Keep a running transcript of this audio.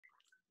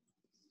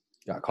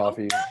Got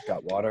coffee,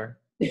 got water.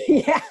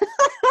 Yeah.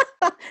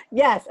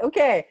 Yes.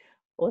 Okay.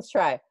 Let's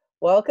try.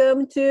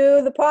 Welcome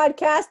to the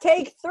podcast,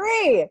 take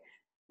 3.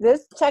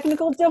 This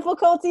technical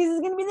difficulties is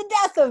going to be the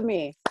death of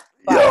me.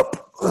 But Yep.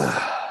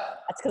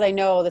 that's because I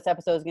know this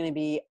episode is going to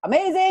be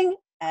amazing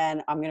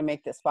and I'm going to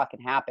make this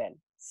fucking happen.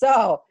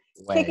 So,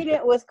 kicking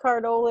it with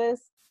Cardolas,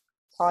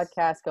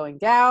 podcast going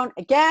down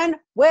again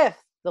with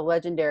the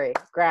legendary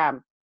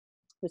Graham,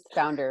 who's the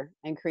founder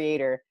and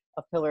creator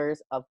of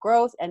Pillars of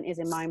Growth and is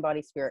a mind,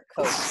 body, spirit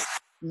coach.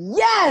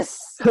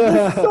 Yes,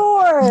 the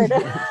sword.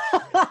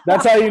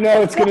 That's how you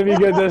know it's going to be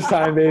good this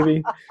time,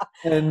 baby.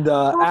 And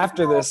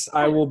after this,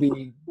 I will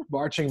be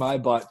marching my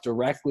butt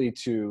directly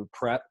to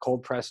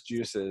cold pressed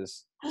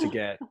juices to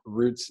get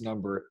Roots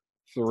number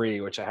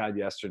 3, which I had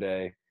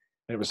yesterday.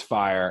 And it was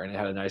fire, and it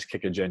had a nice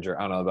kick of ginger.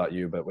 I don't know about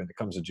you, but when it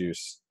comes to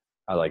juice,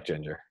 I like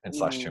ginger and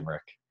slash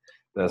turmeric.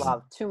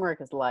 Love turmeric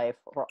is life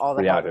for all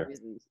the healthy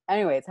reasons.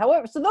 Anyways,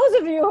 however, so those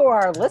of you who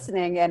are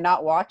listening and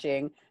not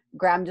watching,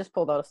 Graham just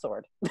pulled out a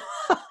sword.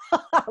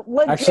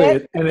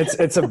 Actually, and it's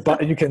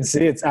you can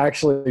see it's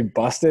actually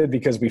busted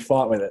because we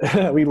fought with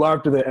it. We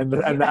LARPed with it, and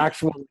the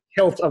actual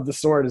hilt of the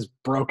sword is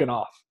broken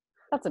off.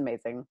 That's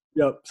amazing.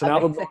 Yep. So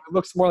now it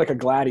looks more like a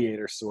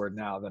gladiator sword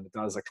now than it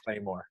does a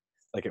claymore,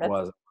 like it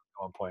was at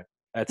one point.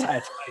 It's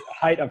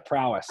height of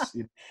prowess.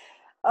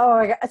 Oh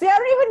my God. See, I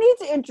don't even need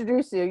to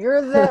introduce you.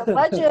 You're the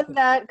legend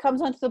that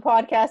comes onto the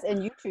podcast and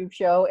YouTube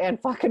show and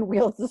fucking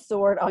wields the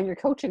sword on your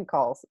coaching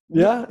calls.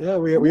 Yeah,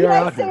 we are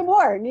out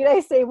here. Need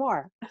I say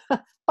more?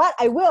 But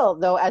I will,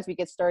 though, as we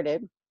get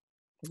started,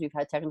 because we've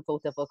had technical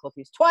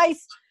difficulties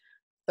twice.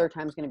 Third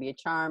time's going to be a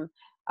charm.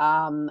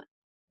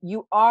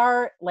 You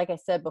are, like I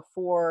said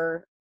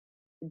before,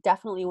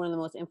 definitely one of the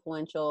most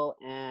influential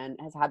and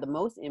has had the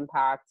most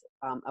impact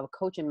of a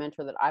coach and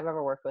mentor that I've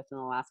ever worked with in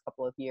the last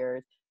couple of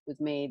years, who's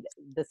made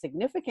the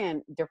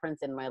significant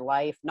difference in my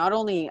life, not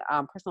only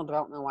personal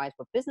development wise,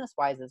 but business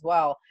wise as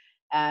well.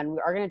 And we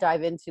are going to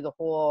dive into the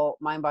whole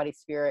mind, body,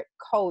 spirit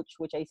coach,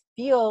 which I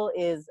feel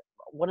is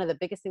one of the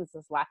biggest things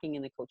that's lacking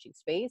in the coaching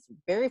space.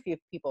 Very few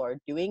people are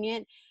doing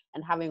it.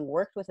 And having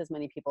worked with as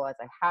many people as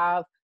I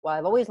have, while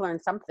I've always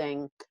learned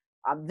something,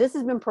 this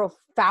has been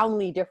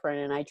profoundly different,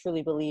 and I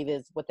truly believe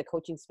is what the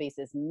coaching space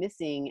is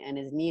missing and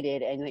is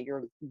needed, and that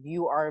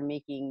you are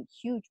making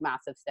huge,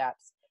 massive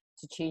steps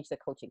to change the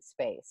coaching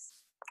space.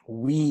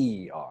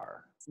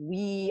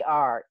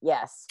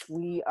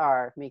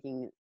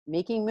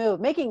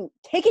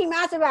 Taking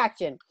massive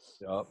action.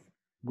 Yep.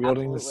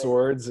 Wielding the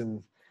swords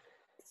and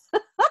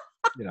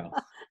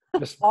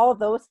just all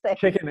those things.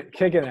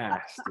 Kicking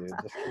ass, dude.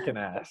 Just kicking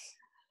ass.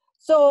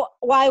 So,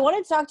 while I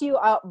wanted to talk to you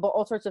about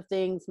all sorts of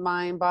things,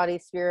 mind, body,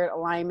 spirit,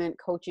 alignment,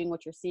 coaching,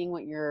 what you're seeing,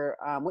 what you're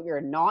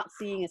not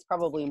seeing is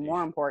probably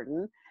more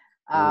important.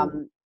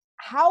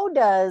 How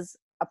does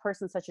a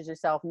person such as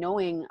yourself,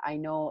 I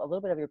know a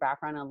little bit of your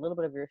background and a little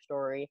bit of your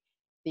story,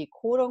 the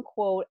quote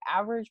unquote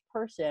average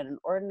person, an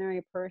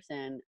ordinary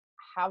person,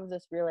 have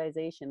this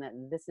realization that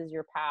this is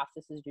your path,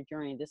 this is your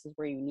journey, this is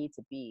where you need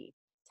to be?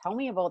 Tell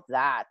me about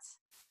that.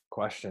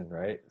 Question,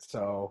 right?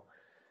 So,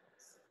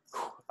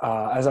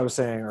 as I was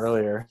saying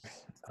earlier,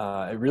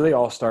 it really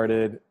all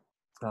started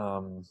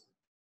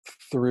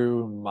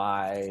through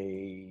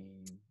my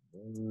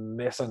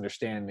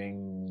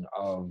misunderstanding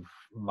of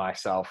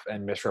myself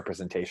and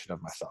misrepresentation of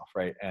myself,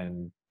 right?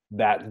 And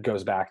that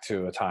goes back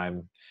to a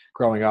time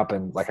growing up,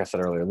 and like I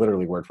said earlier,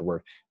 literally word for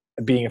word,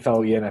 being a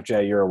fellow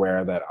ENFJ, you're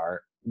aware that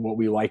what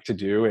we like to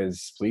do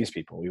is please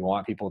people. We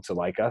want people to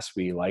like us.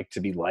 We like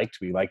to be liked.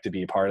 We like to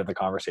be a part of the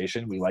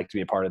conversation. We like to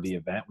be a part of the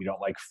event. We don't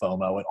like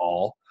FOMO at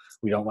all.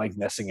 We don't like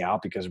missing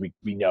out because we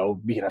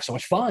know we can have so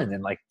much fun,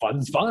 and like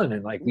fun's fun,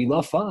 and like we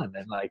love fun,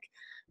 and like,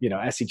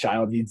 SE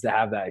child needs to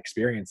have that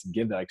experience and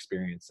give that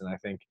experience. And I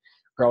think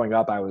growing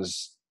up, I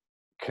was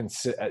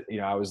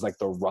I was like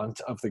the runt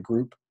of the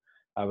group.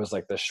 I was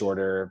like the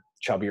shorter,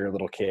 chubbier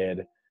little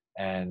kid.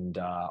 And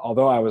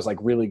although I was like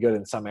really good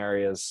in some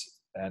areas,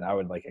 and I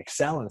would like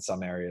excel in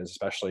some areas,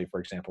 especially, for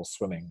example,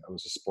 swimming. It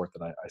was a sport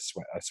that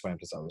I swam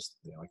since I was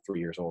like 3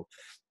 years old.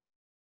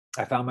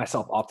 I found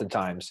myself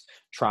oftentimes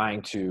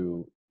trying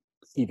to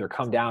either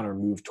come down or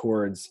move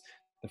towards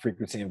the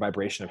frequency and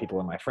vibration of people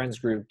in my friends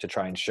group to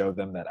try and show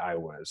them that I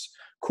was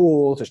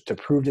cool, to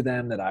prove to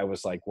them that I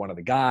was like one of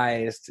the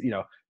guys,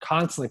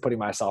 constantly putting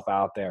myself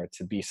out there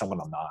to be someone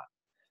I'm not.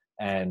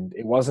 And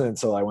it wasn't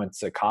until I went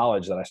to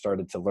college that I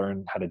started to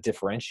learn how to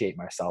differentiate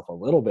myself a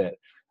little bit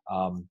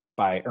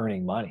by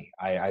earning money.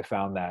 I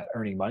found that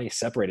earning money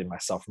separated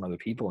myself from other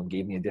people and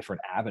gave me a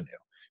different avenue.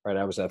 Right,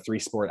 I was a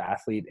 3-sport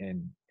athlete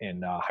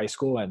in high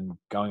school, and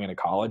going into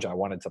college, I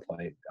wanted to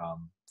play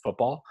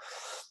football.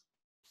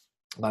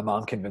 My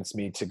mom convinced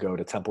me to go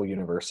to Temple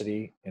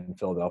University in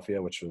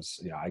Philadelphia, which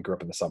was, I grew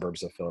up in the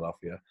suburbs of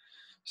Philadelphia,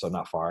 so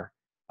not far.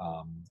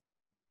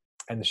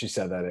 And she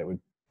said that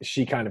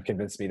she kind of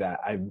convinced me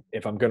that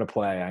if I'm going to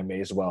play, I may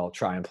as well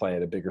try and play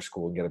at a bigger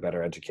school and get a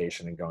better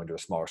education and go into a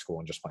smaller school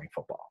and just playing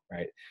football.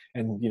 Right.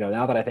 And,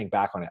 now that I think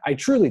back on it, I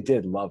truly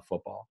did love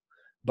football.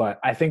 But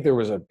I think there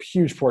was a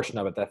huge portion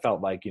of it that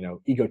felt like,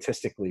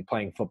 egotistically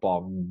playing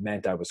football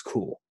meant I was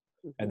cool.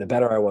 And the Mhm.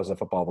 better I was at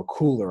football, the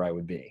cooler I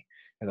would be.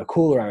 And the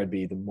cooler I would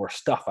be, the more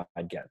stuff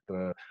I'd get.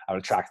 I would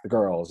attract the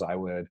girls. I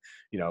would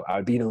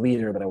be the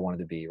leader that I wanted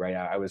to be, right?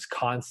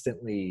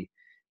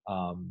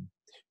 Um,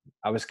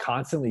 I was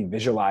constantly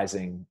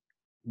visualizing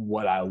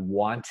what I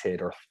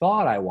wanted or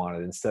thought I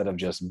wanted instead of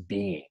just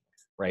being,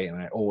 right?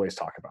 And I always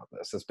talk about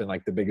this. It's been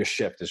like the biggest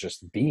shift is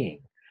just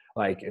being.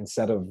 Like,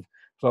 instead of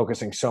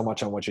focusing so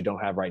much on what you don't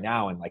have right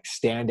now and like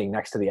standing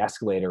next to the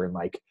escalator and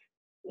like,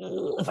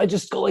 if I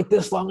just go like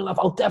this long enough,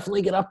 I'll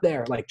definitely get up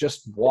there. Like,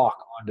 just walk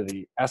onto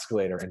the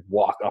escalator and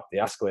walk up the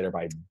escalator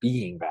by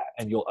being that,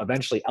 and you'll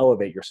eventually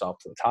elevate yourself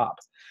to the top.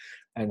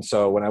 And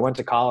so when I went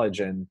to college,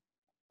 and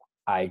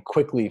I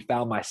quickly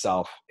found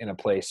myself in a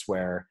place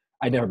where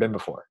I'd never been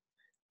before.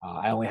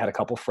 I only had a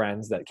couple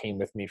friends that came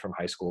with me from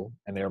high school,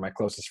 and they were my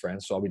closest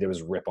friends. So all we did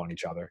was rip on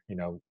each other.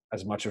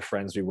 As much of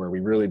friends we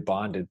really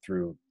bonded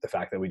through the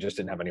fact that we just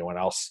didn't have anyone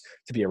else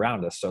to be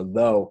around us. So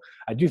though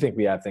I do think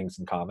we have things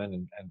in common,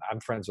 and I'm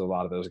friends with a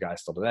lot of those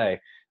guys still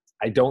today,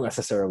 I don't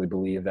necessarily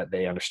believe that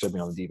they understood me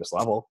on the deepest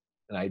level.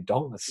 And I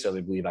don't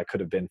necessarily believe I could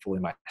have been fully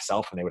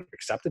myself and they would have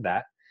accepted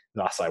that.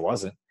 Thus I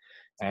wasn't.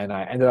 And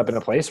I ended up in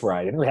a place where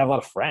I didn't really have a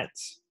lot of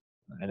friends.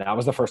 And that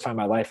was the first time in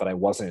my life that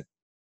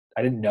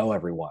I didn't know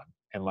everyone.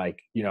 And like,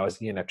 as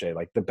the ENFJ,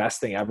 like the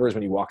best thing ever is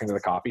when you walk into the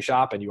coffee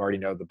shop and you already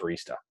know the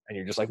barista and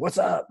you're just like, what's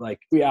up? Like,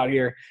 we out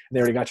here, and they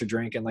already got your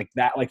drink. And like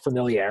that, like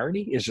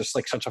familiarity is just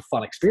like such a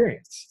fun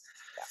experience.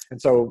 And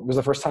so it was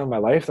the first time in my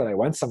life that I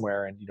went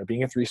somewhere, and,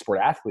 being a 3-sport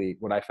athlete,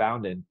 what I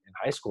found in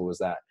high school was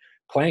that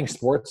playing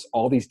sports,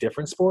 all these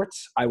different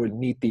sports, I would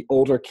meet the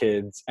older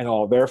kids and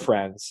all their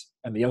friends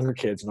and the younger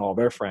kids and all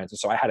their friends. And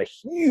so I had a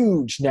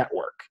huge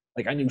network.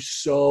 Like, I knew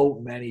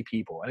so many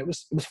people, and it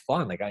was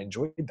fun. Like, I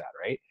enjoyed that.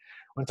 Right.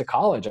 Went to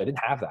college, I didn't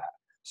have that.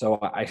 So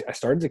I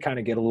started to kind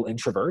of get a little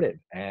introverted,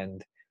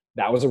 and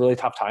that was a really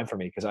tough time for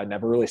me because I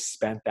never really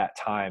spent that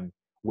time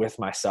with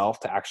myself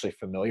to actually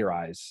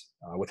familiarize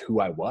with who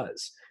I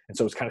was. And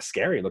so it's kind of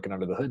scary looking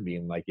under the hood,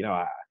 being like,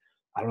 I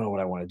don't know what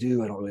I want to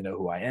do. I don't really know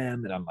who I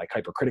am. And I'm like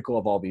hypercritical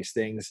of all these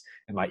things.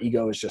 And my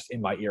ego is just in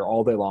my ear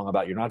all day long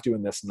about, you're not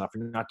doing this enough.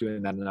 You're not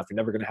doing that enough. You're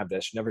never going to have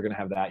this. You're never going to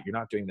have that. You're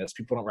not doing this.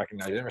 People don't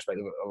recognize you. They don't respect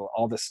you,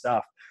 all this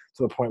stuff,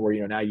 to the point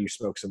where, now you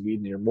smoke some weed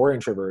and you're more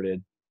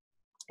introverted.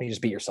 You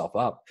just beat yourself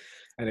up.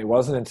 And it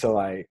wasn't until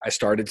I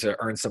started to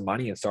earn some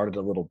money and started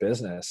a little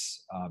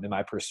business in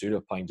my pursuit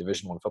of playing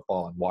Division I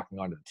football and walking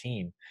onto the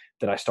team,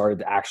 that I started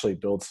to actually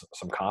build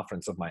some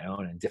confidence of my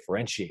own and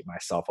differentiate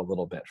myself a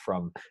little bit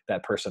from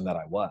that person that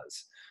I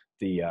was.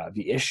 The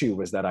issue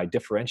was that I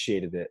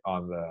differentiated it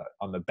on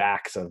the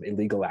backs of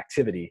illegal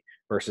activity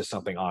versus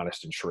something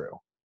honest and true.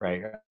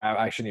 Right.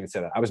 I shouldn't even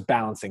say that. I was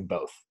balancing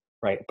both.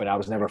 Right. But I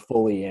was never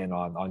fully in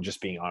on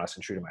just being honest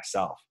and true to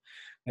myself.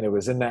 And it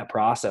was in that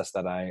process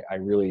that I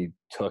really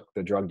took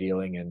the drug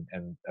dealing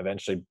and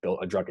eventually built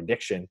a drug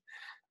addiction,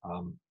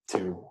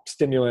 to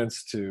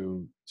stimulants,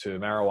 to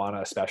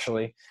marijuana,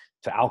 especially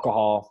to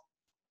alcohol,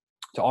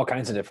 to all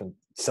kinds of different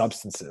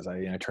substances.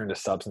 I turned to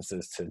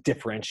substances to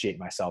differentiate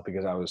myself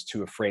because I was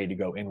too afraid to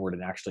go inward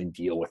and actually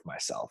deal with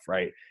myself,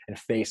 right? And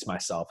face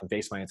myself and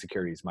face my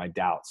insecurities, my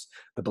doubts,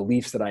 the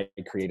beliefs that I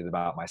had created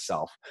about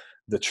myself,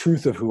 the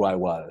truth of who I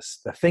was,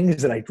 the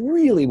things that I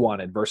really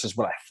wanted versus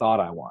what I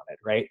thought I wanted,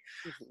 right?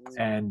 Mhm.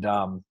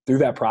 And through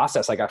that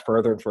process, I got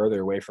further and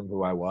further away from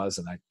who I was.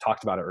 And I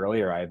talked about it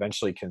earlier. I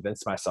eventually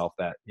convinced myself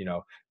that,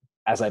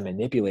 as I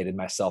manipulated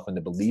myself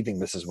into believing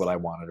this is what I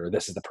wanted, or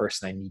this is the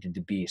person I needed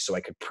to be, so I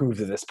could prove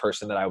to this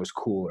person that I was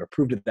cool, or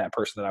prove to that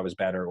person that I was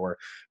better, or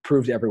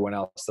prove to everyone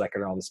else that I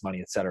could earn all this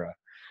money, etc.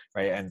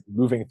 Right. And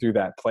moving through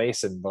that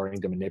place and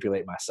learning to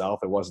manipulate myself,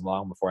 it wasn't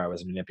long before I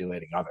was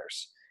manipulating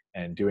others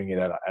and doing it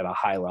at a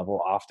high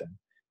level often.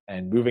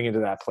 And moving into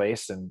that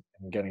place and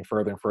getting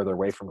further and further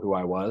away from who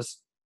I was,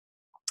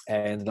 I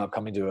ended up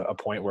coming to a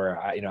point where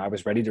I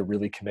was ready to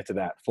really commit to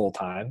that full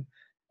time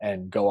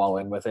and go all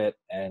in with it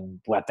and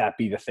let that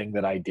be the thing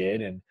that I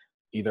did, and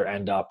either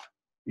end up,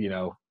 you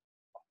know,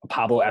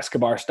 Pablo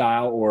Escobar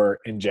style or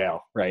in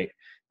jail, right?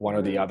 One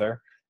or the Mhm.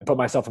 other, and put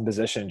myself in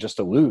position just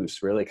to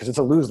lose, really, because it's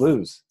a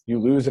lose-lose. You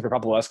lose if you're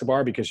Pablo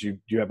Escobar because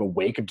you have a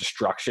wake of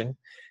destruction,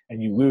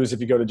 and you lose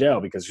if you go to jail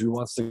because who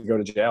wants to go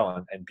to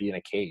jail and be in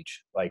a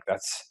cage? Like,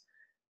 that's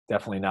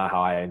definitely not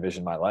how I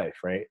envisioned my life,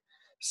 right?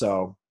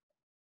 So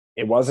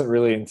it wasn't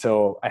really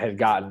until I had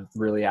gotten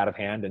really out of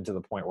hand and to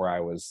the point where I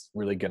was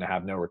really going to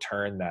have no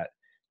return that,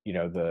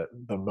 the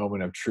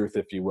moment of truth,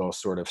 if you will,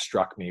 sort of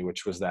struck me,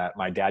 which was that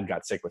my dad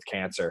got sick with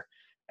cancer.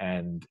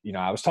 And,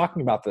 I was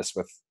talking about this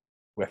with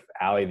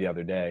Allie the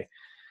other day.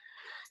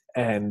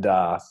 And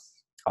I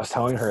was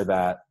telling her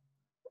that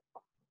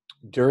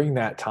during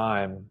that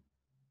time,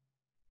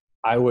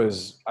 I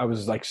was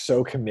like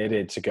so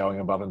committed to going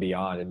above and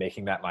beyond and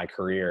making that my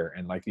career.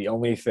 And like the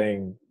only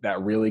thing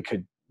that really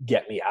could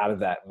get me out of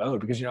that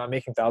mode, because, you know, I'm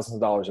making thousands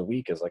of dollars a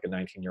week as like a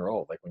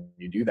 19-year-old. Like when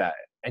you do that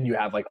and you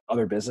have like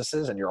other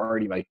businesses and you're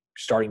already like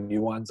starting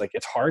new ones, like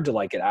it's hard to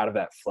like get out of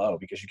that flow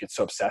because you get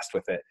so obsessed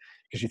with it,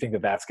 because you think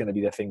that that's going to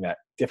be the thing that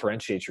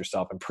differentiates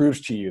yourself and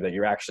proves to you that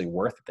you're actually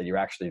worth it, that you're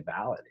actually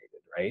validated.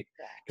 Right.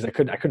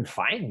 Because I couldn't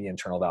find the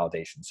internal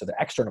validation. So the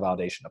external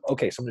validation of,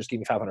 okay, someone just gave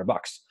me $500.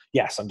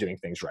 Yes, I'm doing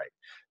things right.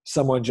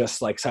 Someone just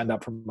like signed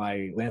up for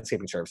my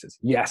landscaping services.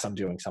 Yes, I'm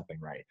doing something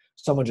right.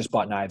 Someone just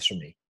bought knives from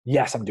me.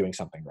 Yes, I'm doing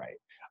something right.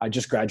 I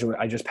just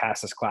graduated. I just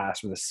passed this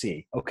class with a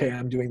C. Okay,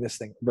 I'm doing this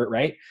thing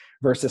right.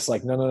 Versus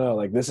like, no.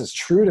 Like, this is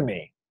true to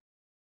me.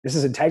 This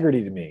is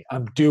integrity to me.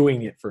 I'm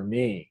doing it for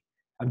me.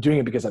 I'm doing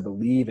it because I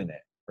believe in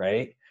it.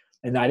 Right.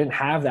 And I didn't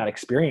have that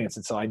experience.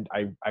 And so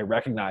I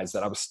recognized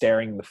that I was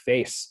staring in the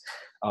face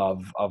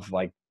of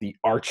like the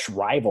arch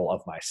rival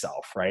of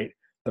myself, right?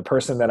 The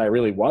person that I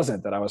really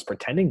wasn't, that I was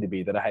pretending to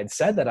be, that I had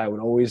said that I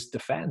would always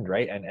defend,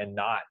 right? And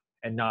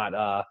not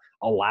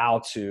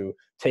allow to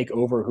take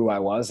over who I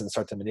was and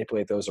start to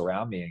manipulate those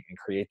around me and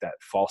create that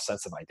false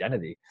sense of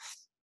identity.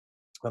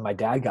 When my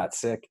dad got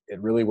sick,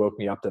 it really woke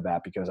me up to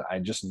that, because I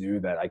just knew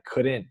that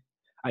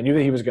I knew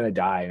that he was going to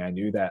die, and I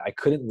knew that I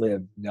couldn't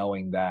live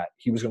knowing that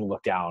he was going to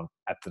look down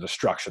at the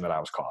destruction that I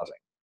was causing.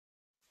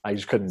 I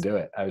just couldn't do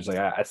it. I was like,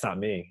 that's not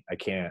me. I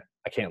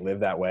can't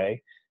live that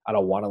way. I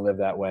don't want to live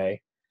that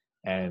way.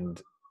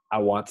 And I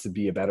want to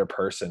be a better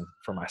person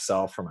for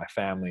myself, for my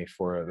family,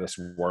 for this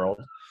world.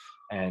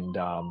 And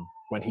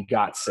when he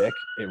got sick,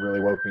 it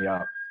really woke me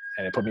up,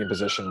 and it put me in a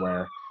position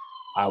where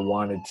I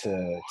wanted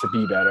to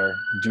be better,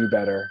 do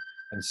better.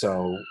 And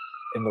so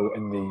in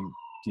the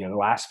the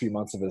last few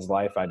months of his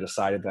life, I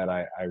decided that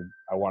I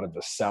wanted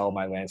to sell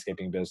my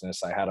landscaping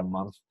business. I had a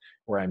month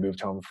where I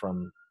moved home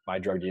from my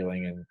drug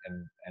dealing,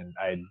 and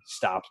I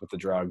stopped with the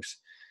drugs.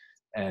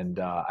 And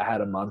I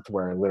had a month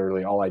where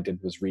literally all I did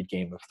was read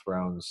Game of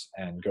Thrones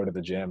and go to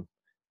the gym.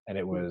 And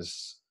it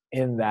was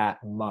in that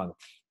month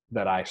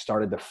that I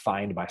started to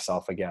find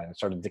myself again, and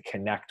started to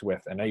connect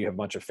with, I know you have a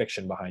bunch of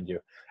fiction behind you.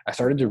 I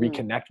started to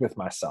reconnect with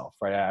myself,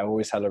 right? I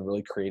always had a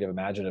really creative,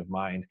 imaginative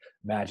mind.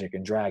 Magic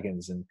and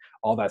dragons and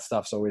all that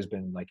stuff's always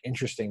been like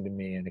interesting to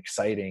me and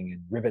exciting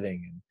and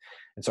riveting.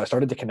 And so I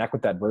started to connect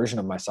with that version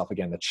of myself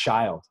again, the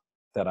child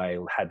that I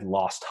had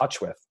lost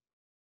touch with.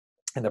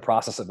 In the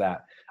process of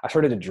that, I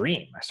started to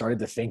dream. I started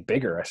to think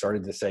bigger. I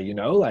started to say,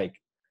 like,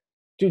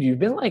 dude, you've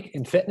been like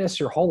in fitness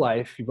your whole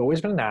life. You've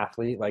always been an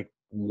athlete. Like,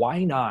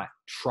 why not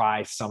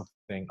try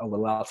something a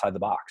little outside the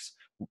box?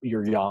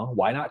 You're young.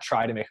 Why not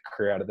try to make a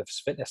career out of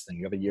this fitness thing?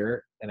 You have a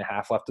year and a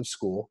half left of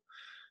school.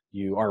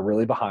 You are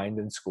really behind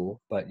in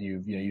school, but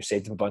you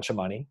saved a bunch of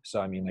money.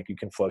 So, I mean, like, you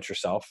can float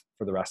yourself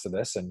for the rest of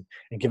this and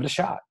give it a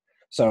shot.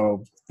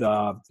 So,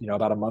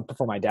 about a month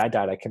before my dad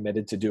died, I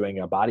committed to doing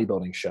a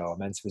bodybuilding show, a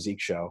men's physique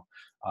show,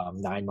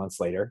 9 months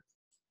later.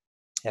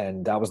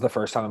 And that was the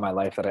first time in my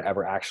life that I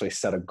ever actually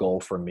set a goal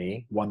for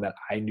me, one that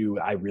I knew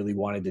I really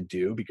wanted to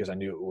do, because I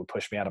knew it would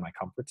push me out of my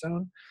comfort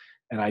zone.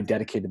 And I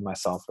dedicated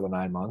myself for the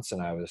 9 months, and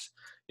I was,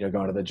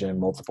 going to the gym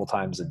multiple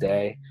times a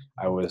day.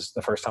 I was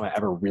the first time I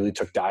ever really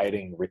took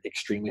dieting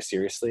extremely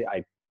seriously.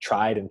 I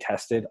tried and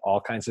tested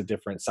all kinds of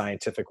different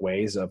scientific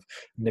ways of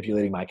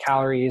manipulating my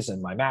calories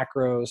and my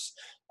macros,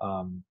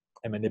 and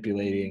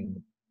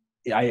manipulating.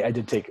 I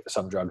did take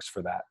some drugs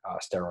for that,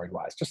 steroid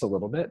wise, just a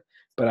little bit,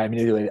 but I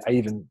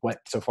even went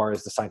so far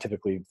as to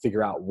scientifically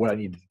figure out what I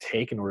needed to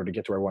take in order to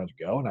get to where I wanted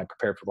to go. And I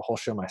prepared for the whole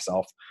show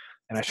myself.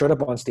 And I showed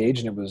up on stage,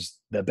 and it was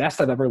the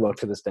best I've ever looked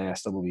to this day, I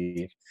still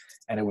believe.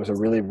 And it was a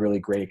really, really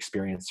great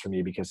experience for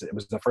me, because it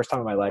was the first time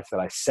in my life that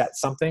I set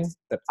something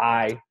that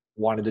I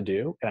wanted to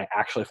do, and I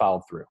actually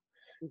followed through,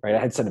 right? I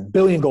had set a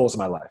billion goals in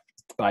my life,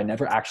 but I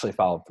never actually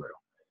followed through.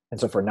 And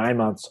so for 9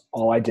 months,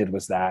 all I did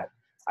was that.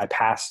 I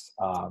passed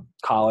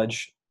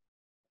college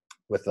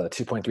with a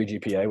 2.3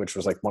 GPA, which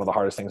was like one of the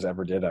hardest things I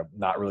ever did. I'm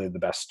not really the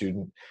best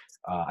student.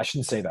 I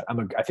shouldn't say that.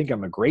 I think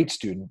I'm a great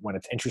student when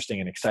it's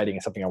interesting and exciting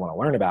and something I want to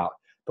learn about.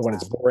 But when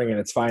it's boring and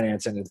it's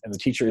finance and the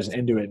teacher isn't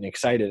into it and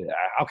excited,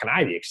 how can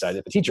I be excited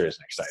if the teacher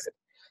isn't excited?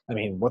 I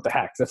mean, what the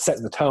heck? That's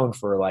setting the tone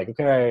for like,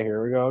 okay,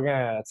 here we go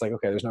again. It's like,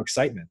 okay, there's no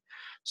excitement.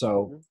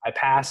 So I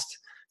passed,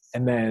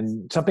 and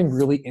then something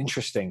really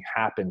interesting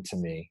happened to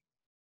me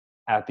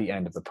at the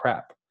end of the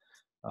prep.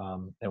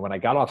 And when I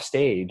got off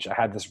stage, I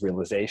had this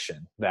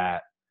realization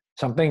that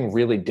something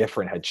really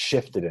different had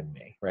shifted in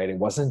me, right? It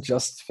wasn't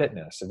just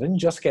fitness. I didn't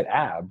just get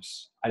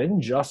abs. I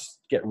didn't just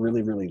get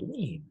really, really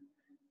lean.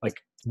 Like,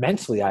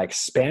 mentally, I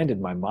expanded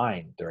my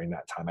mind during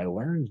that time. I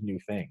learned new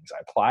things.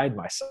 I applied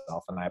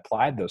myself, and I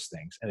applied those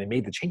things, and they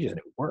made the changes, and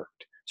it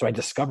worked. So I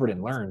discovered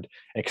and learned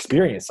and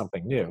experienced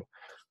something new.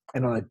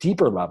 And on a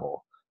deeper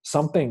level,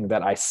 something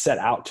that I set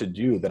out to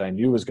do that I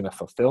knew was going to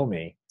fulfill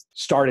me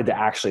started to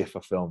actually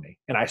fulfill me.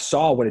 And I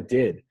saw what it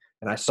did.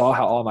 And I saw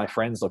how all my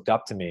friends looked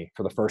up to me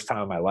for the first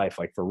time in my life,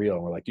 like for real.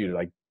 And we're like, dude,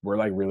 like, we're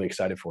like really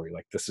excited for you.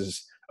 Like, this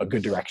is a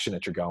good direction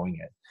that you're going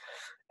in.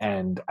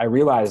 And I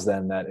realized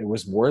then that it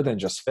was more than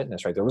just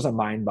fitness, right? There was a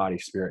mind, body,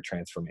 spirit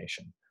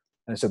transformation.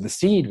 And so the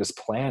seed was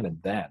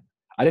planted then.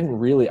 I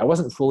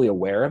wasn't fully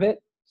aware of it,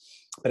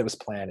 but it was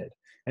planted.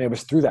 And it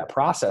was through that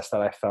process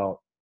that I felt,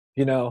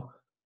 you know,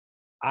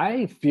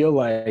 I feel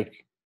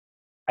like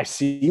I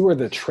see where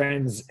the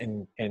trends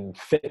in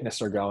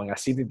fitness are going. I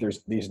see that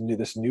there's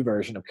this new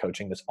version of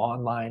coaching, this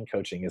online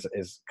coaching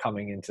is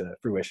coming into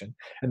fruition.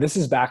 And this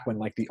is back when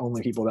like the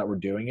only people that were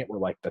doing it were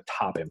like the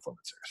top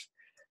influencers.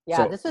 Yeah,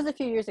 So this was a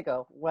few years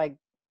ago, like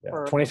yeah,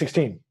 for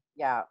 2016.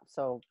 yeah.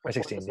 So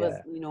before 2016, this was,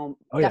 yeah. you know,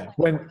 Oh yeah.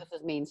 definitely before When this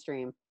was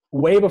mainstream.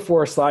 way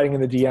before sliding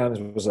in the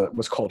DMs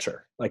was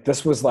culture. Like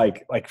this was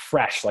like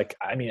fresh. Like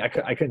I mean, I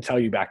couldn't tell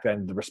you back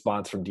then the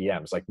response from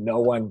DMs. Like no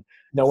one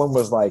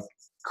was like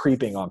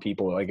creeping on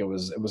people. Like it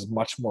was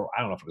much more.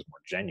 I don't know if it was more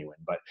genuine,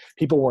 but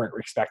people weren't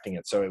expecting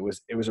it. So it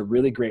was a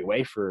really great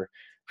way for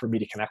me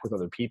to connect with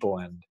other people.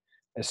 And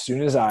as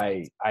soon as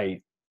I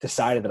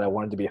decided that I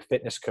wanted to be a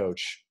fitness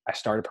coach, I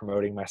started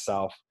promoting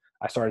myself.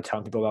 I started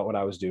telling people about what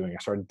I was doing.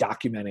 I started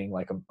documenting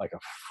like a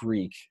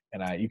freak.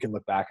 And you can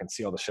look back and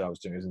see all the shit I was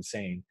doing. It was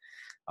insane.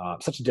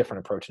 Such a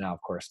different approach now,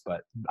 of course,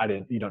 but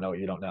you don't know what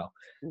you don't know.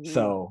 Mm-hmm.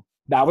 So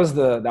that was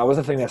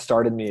the thing that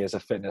started me as a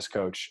fitness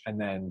coach.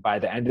 And then by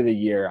the end of the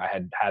year, I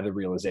had the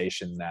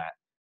realization that,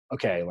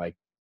 okay, like,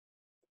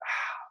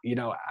 you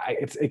know,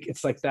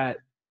 it's like that.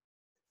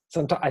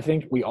 Sometimes I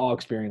think we all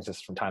experience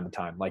this from time to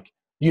time. Like,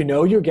 you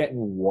know, you're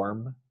getting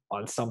warm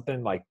on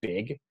something like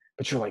big,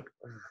 but you're like,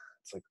 "Ugh,"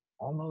 it's like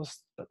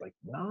almost, but like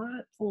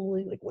not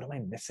fully. Like, what am I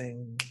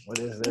missing? What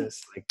is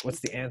this? Like, what's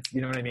the answer?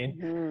 You know what I mean?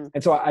 Mm-hmm.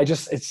 And so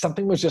it's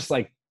something was just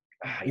like,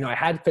 you know, I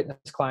had fitness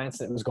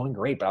clients and it was going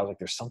great, but I was like,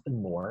 there's something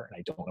more and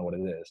I don't know what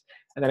it is.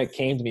 And then it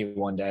came to me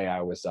one day.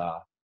 I was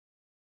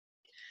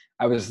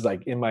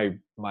like in I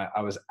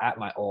was at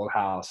my old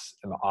house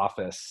in the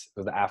office. It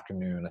was the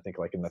afternoon, I think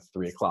like in the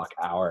 3 o'clock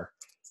hour.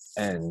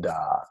 And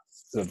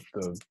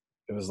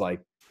it was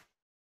like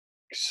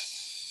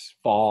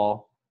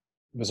fall.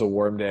 It was a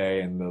warm day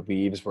and the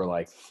leaves were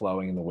like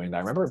flowing in the wind. I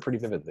remember it pretty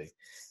vividly.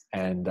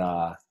 And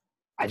I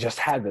just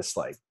had this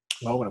like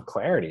moment of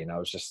clarity, and I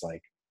was just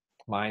like,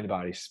 mind,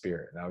 body,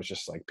 spirit. And I was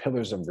just like,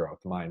 pillars of growth,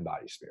 mind,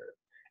 body, spirit.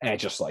 And it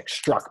just like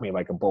struck me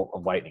like a bolt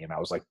of lightning. And I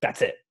was like,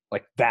 that's it.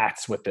 Like,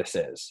 that's what this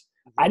is.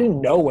 I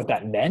didn't know what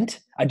that meant.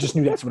 I just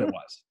knew that's what it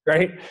was,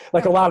 right?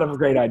 Like a lot of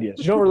great ideas.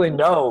 You don't really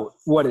know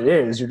what it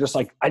is. You're just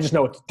like, I just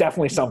know it's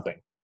definitely something.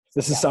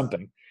 This is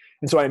something.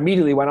 And so I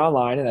immediately went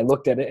online and I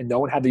looked at it and no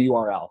one had the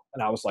URL.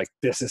 And I was like,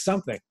 this is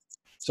something.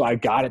 So I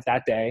got it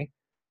that day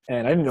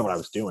and I didn't know what I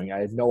was doing. I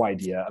had no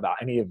idea about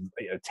any of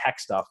tech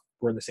stuff.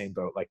 We're in the same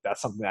boat. Like that's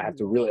something that I have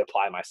to really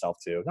apply myself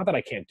to. Not that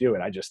I can't do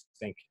it. I just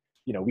think,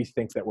 you know, we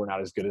think that we're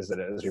not as good as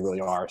we really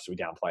are. So we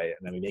downplay it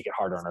and then we make it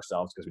harder on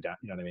ourselves because you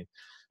know what I mean?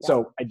 Yeah.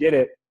 So I did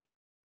it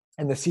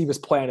and the seed was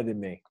planted in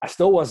me. I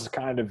still was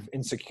kind of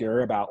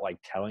insecure about like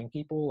telling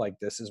people like,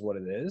 this is what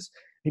it is.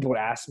 People would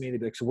ask me, they'd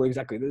be like, so what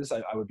exactly is this?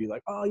 I would be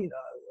like, oh, you know,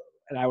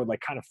 and I would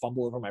like kind of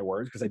fumble over my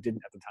words because I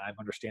didn't at the time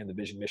understand the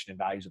vision, mission, and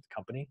values of the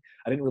company.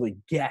 I didn't really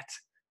get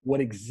what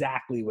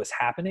exactly was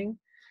happening,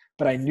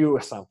 but I knew it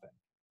was something.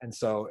 And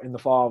so in the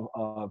fall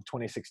of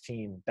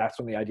 2016, that's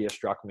when the idea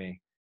struck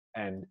me.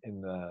 And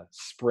in the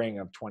spring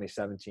of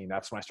 2017,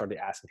 that's when I started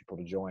asking people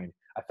to join.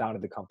 I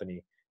founded the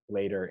company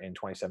later in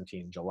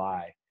 2017,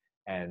 July.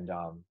 And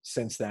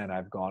since then,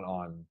 I've gone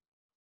on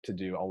to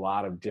do a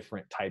lot of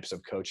different types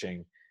of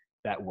coaching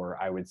that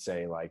were, I would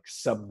say, like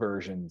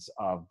subversions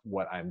of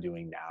what I'm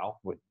doing now,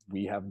 what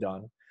we have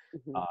done,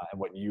 and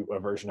a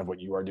version of what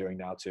you are doing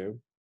now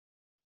too.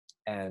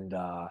 And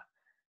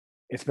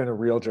it's been a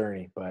real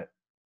journey, but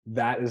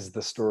that is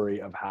the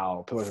story of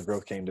how Pillars of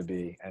Growth came to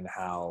be and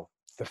how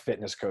the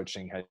fitness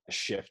coaching has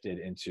shifted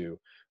into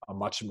a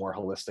much more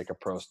holistic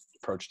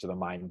approach to the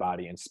mind,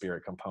 body, and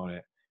spirit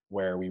component,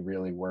 where we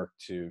really work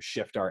to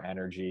shift our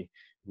energy,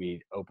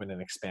 we open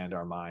and expand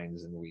our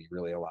minds, and we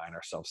really align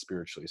ourselves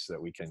spiritually so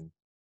that we can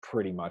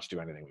pretty much do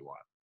anything we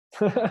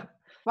want.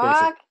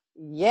 Fuck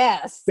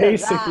yes.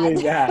 Basically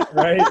that,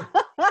 right?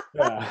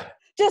 Yeah.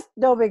 Just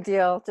no big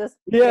deal. Just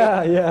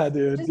yeah,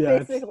 dude.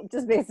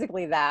 Just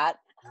basically that.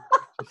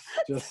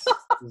 just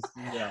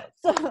yeah.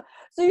 So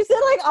you said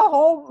like a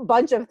whole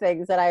bunch of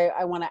things that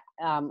I want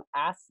to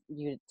ask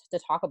you to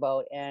talk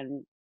about,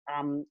 and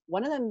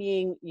one of them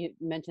being, you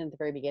mentioned at the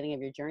very beginning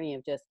of your journey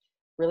of just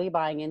really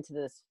buying into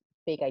this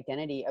fake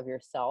identity of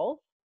yourself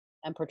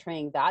and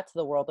portraying that to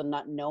the world and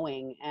not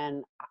knowing.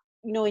 And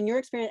you know, in your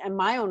experience and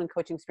my own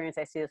coaching experience,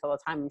 I see this all the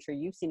time. I'm sure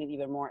you've seen it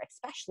even more,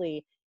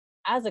 especially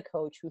as a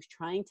coach who's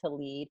trying to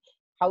lead,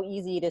 how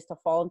easy it is to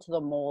fall into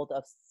the mold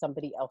of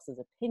somebody else's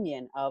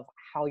opinion of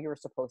how you're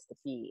supposed to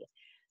be.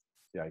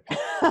 Yikes.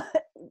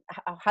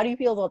 How do you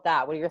feel about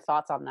that? What are your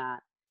thoughts on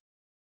that?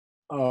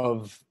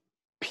 Of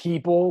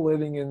people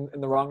living in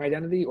the wrong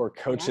identity, or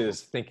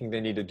coaches thinking they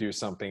need to do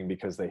something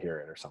because they hear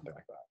it or something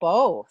like that?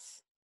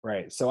 Both.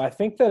 Right. So I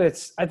think when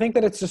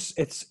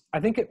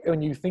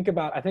you think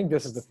about, I think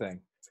this is the thing.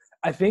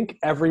 I don't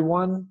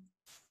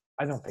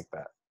think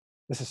that.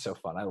 This is so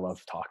fun. I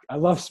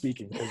love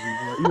speaking because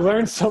you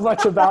learn so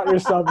much about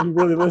yourself and you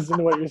really listen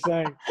to what you're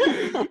saying.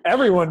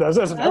 Everyone does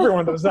this and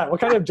everyone does that.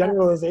 What kind of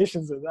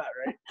generalizations is that,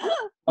 right?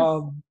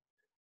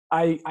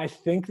 I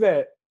think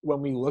that when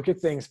we look at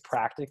things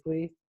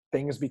practically,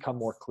 things become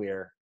more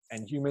clear,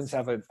 and humans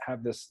have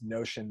this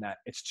notion that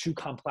it's too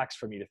complex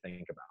for me to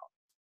think about,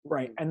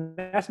 right? And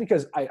that's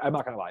because I'm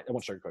not gonna lie, I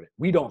won't sugarcoat it.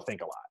 We don't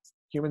think a lot.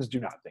 Humans do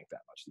not think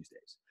that much these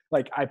days.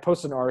 Like, I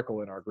posted an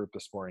article in our group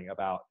this morning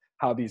about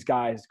how these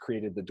guys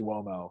created the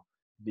Duomo,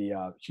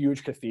 the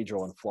huge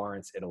cathedral in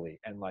Florence, Italy.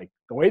 And like,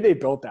 the way they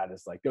built that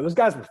is like, yo, those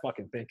guys were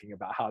fucking thinking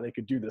about how they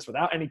could do this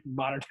without any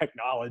modern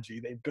technology.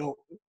 They built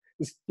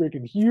this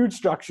freaking huge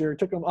structure. It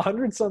took them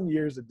 100 some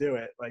years to do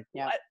it. Like,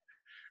 what?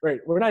 Right.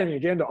 We're not even gonna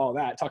get into all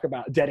that. Talk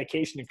about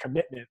dedication and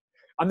commitment.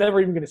 I'm never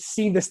even going to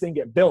see this thing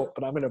get built,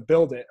 but I'm going to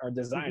build it or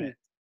design it.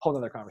 Whole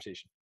nother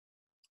conversation.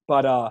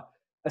 But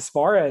as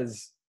far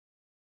as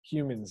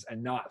humans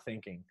and not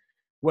thinking,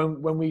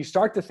 when we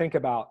start to think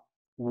about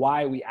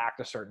why we act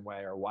a certain way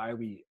or why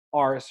we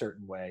are a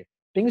certain way,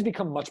 things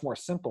become much more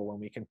simple when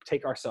we can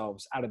take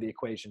ourselves out of the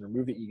equation,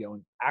 remove the ego,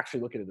 and actually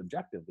look at it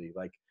objectively.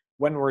 Like,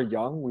 when we're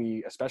young,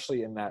 we,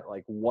 especially in that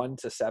like 1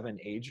 to 7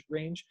 age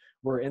range,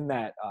 we're in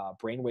that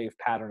brainwave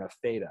pattern of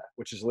theta,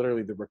 which is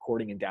literally the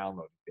recording and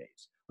downloading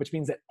phase, which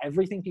means that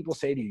everything people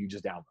say to you, you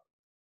just download.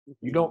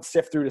 You don't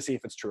sift through to see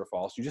if it's true or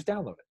false. You just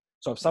download it.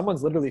 So if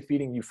someone's literally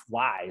feeding you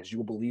lies, you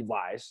will believe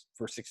lies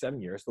for 6,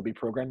 7 years. They'll be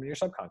programmed in your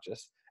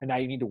subconscious. And now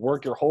you need to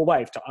work your whole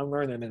life to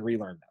unlearn them and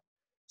relearn them.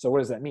 So what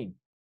does that mean?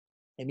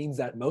 It means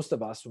that most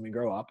of us, when we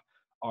grow up,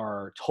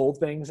 are told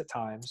things at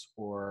times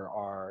or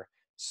are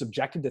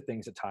subjected to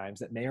things at times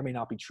that may or may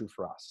not be true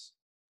for us.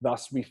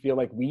 Thus, we feel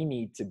like we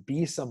need to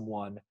be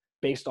someone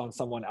based on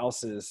someone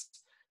else's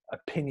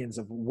opinions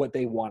of what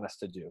they want us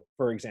to do.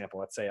 For example,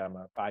 let's say I'm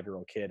a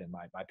 5-year-old kid and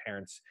my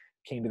parents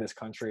came to this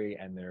country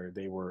and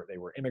they were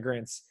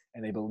immigrants,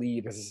 and they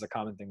believe, this is a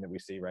common thing that we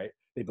see, right?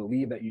 They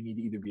believe that you need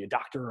to either be a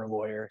doctor or a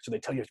lawyer. So they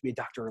tell you you have to be a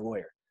doctor or a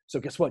lawyer. So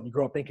guess what? You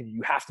grow up thinking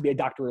you have to be a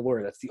doctor or a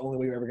lawyer. That's the only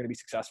way you're ever going to be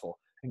successful.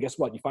 And guess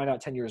what? You find out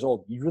at 10 years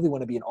old, you really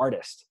want to be an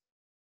artist.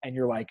 And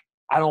you're like,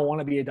 I don't want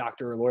to be a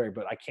doctor or a lawyer,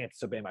 but I can't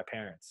disobey my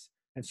parents.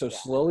 And so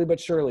slowly but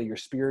surely, your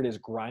spirit is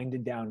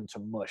grinded down into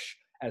mush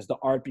as the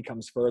art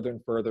becomes further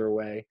and further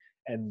away.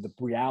 And the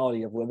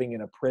reality of living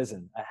in a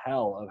prison, a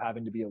hell of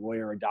having to be a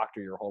lawyer or a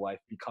doctor your whole life,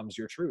 becomes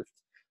your truth.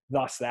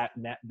 Thus, that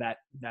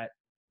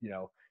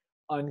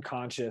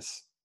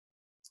unconscious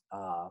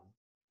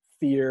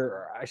fear,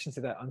 or I shouldn't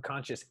say that,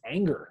 unconscious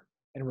anger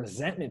and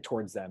resentment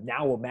towards them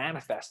now will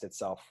manifest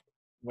itself.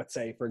 Let's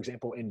say, for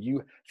example, in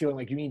you feeling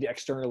like you need to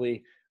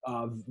externally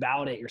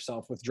validate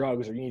yourself with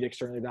drugs, or you need to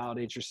externally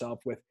validate yourself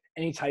with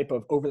any type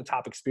of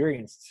over-the-top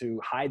experience to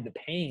hide the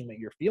pain that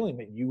you're feeling,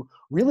 that you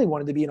really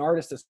wanted to be an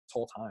artist this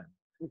whole time,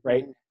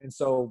 right? And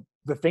so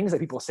the things that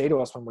people say to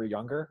us when we're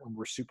younger, when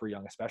we're super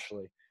young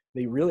especially,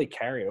 they really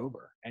carry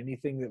over.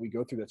 Anything that we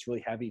go through that's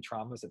really heavy,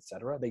 traumas,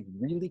 etc., they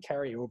really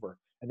carry over,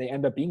 and they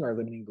end up being our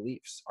limiting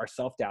beliefs, our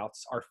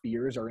self-doubts, our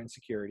fears, our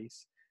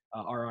insecurities,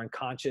 our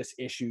unconscious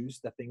issues,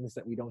 the things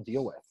that we don't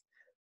deal with.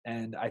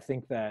 And I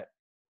think that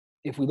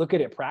if we look at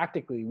it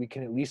practically, we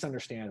can at least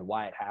understand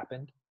why it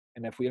happened.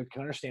 And if we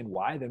can understand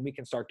why, then we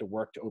can start to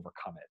work to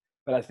overcome it.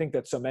 But I think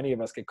that so many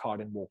of us get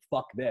caught in, well,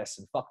 fuck this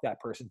and fuck that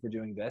person for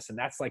doing this. And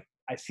that's like,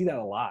 I see that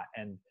a lot.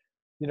 And,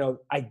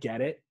 I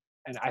get it.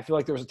 And I feel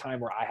like there was a time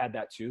where I had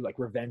that too. Like,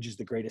 revenge is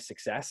the greatest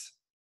success.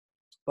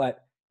 But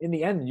in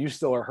the end, you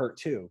still are hurt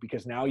too,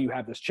 because now you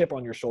have this chip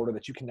on your shoulder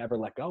that you can never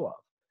let go of,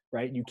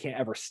 right? You can't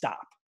ever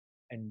stop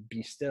and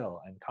be still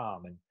and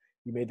calm. And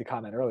you made the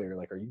comment earlier,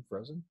 like, are you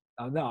frozen?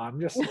 Oh, no, I'm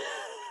just,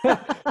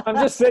 I'm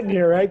just sitting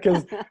here, right?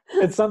 Because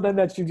it's something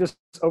that you just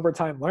over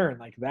time learn.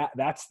 Like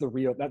that's the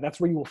real, that's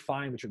where you will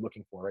find what you're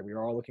looking for, right?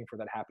 We're all looking for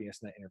that happiness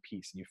and that inner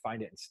peace, and you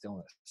find it in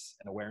stillness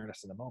and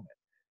awareness in the moment.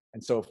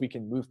 And so if we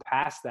can move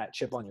past that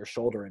chip on your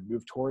shoulder and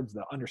move towards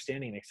the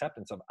understanding and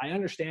acceptance of, I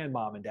understand,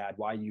 Mom and Dad,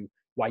 why you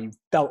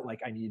felt like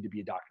I needed to be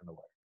a doctor and a lawyer.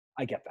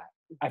 I get that.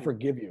 I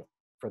forgive you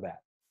for that.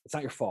 It's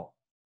not your fault,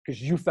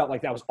 because you felt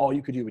like that was all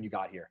you could do when you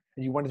got here,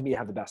 and you wanted me to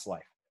have the best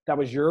life. That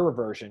was your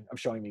version of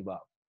showing me love.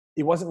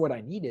 It wasn't what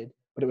I needed,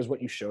 but it was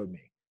what you showed me.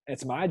 And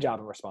it's my job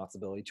and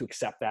responsibility to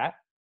accept that,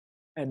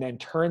 and then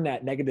turn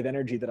that negative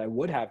energy that I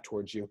would have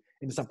towards you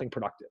into something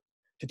productive,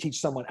 to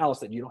teach someone else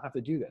that you don't have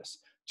to do this,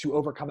 to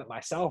overcome it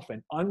myself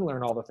and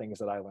unlearn all the things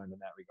that I learned in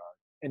that regard,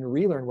 and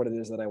relearn what it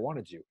is that I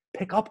wanted to.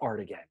 Pick up art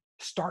again,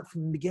 start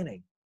from the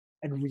beginning,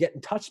 and get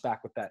in touch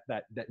back with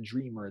that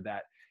dreamer,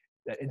 that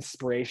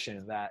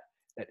inspiration, that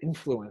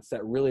influence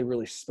that really,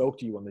 really spoke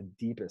to you on the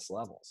deepest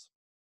levels.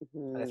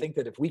 And I think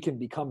that if we can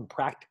become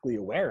practically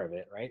aware of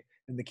it, right?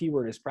 And the key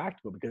word is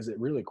practical, because it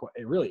really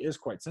is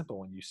quite simple.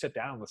 When you sit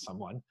down with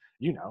someone,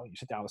 you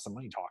sit down with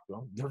someone, you talk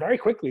to them, very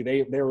quickly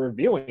they're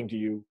revealing to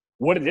you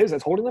what it is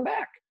that's holding them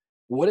back,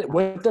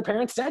 what their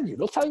parents said to you.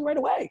 They'll tell you right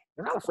away.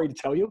 They're not afraid to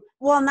tell you.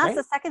 Well, and that's right?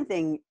 the second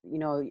thing,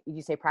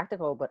 you say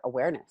practical, but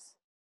awareness.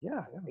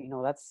 Yeah.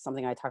 That's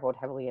something I talk about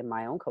heavily in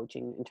my own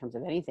coaching in terms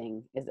of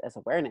anything, is as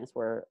awareness,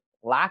 where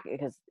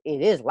because it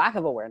is lack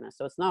of awareness.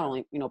 So it's not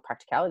only,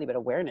 practicality, but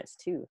awareness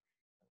too.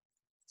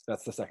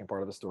 That's the second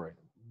part of the story.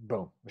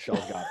 Boom.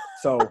 Michelle's got it.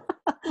 So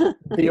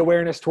the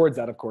awareness towards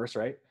that, of course,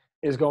 right?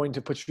 is going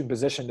to put you in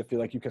position to feel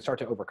like you can start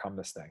to overcome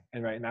this thing.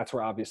 And right. And that's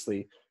where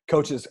obviously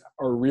coaches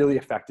are really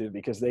effective,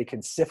 because they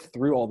can sift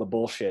through all the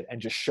bullshit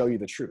and just show you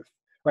the truth.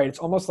 Right. It's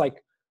almost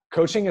like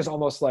coaching is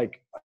almost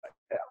like,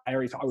 I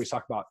always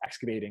talk about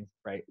excavating,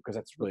 right? Because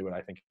that's really what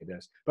I think it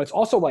is. But it's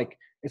also like,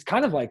 it's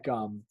kind of like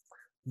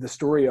the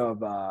story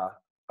of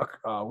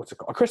what's it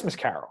called? A Christmas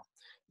Carol.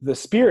 The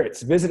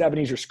spirits visit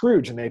Ebenezer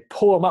Scrooge and they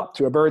pull him up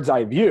to a bird's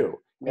eye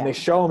view, and they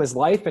show him his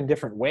life in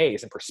different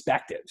ways and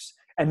perspectives.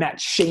 And that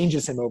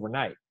changes him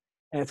overnight.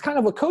 And it's kind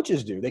of what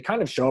coaches do. They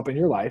kind of show up in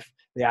your life.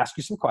 They ask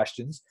you some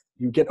questions.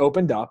 You get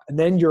opened up, and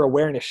then your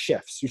awareness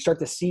shifts. You start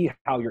to see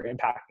how you're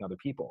impacting other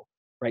people.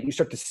 Right? You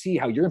start to see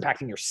how you're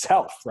impacting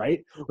yourself,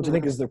 right? Which I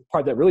think is the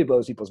part that really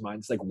blows people's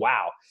minds. It's like,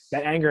 wow,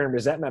 that anger and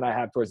resentment I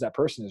have towards that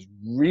person is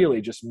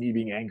really just me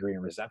being angry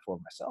and resentful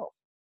of myself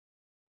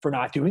for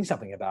not doing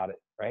something about it,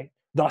 right?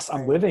 Thus,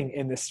 I'm living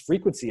in this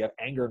frequency of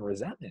anger and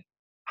resentment.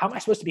 How am I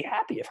supposed to be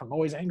happy if I'm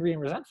always angry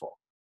and resentful,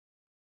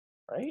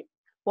 right?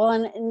 Well,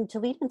 and to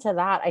lead into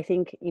that, I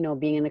think,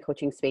 being in the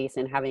coaching space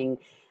and having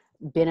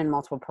been in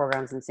multiple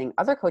programs and seeing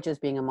other coaches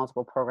being in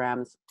multiple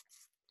programs,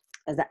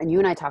 is that, and you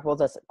and I talk about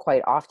this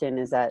quite often,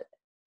 is that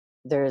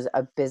there's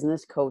a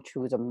business coach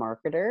who is a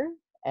marketer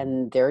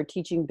and they're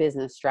teaching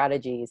business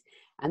strategies.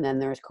 And then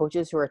there's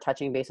coaches who are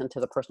touching base into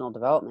the personal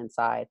development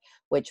side,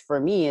 which for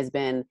me has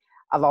been,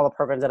 of all the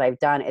programs that I've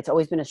done, it's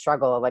always been a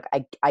struggle. Like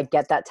I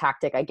get that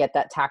tactic, I get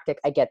that tactic,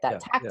 I get that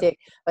tactic.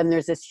 But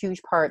there's this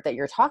huge part that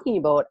you're talking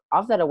about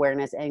of that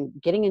awareness and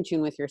getting in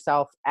tune with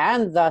yourself,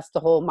 and thus the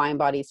whole mind,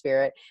 body,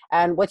 spirit.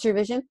 And what's your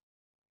vision?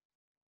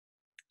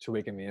 To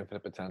awaken the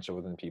infinite potential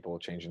within people,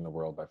 changing the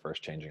world by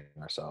first changing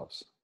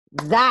ourselves.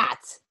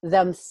 That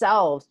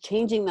themselves,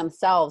 changing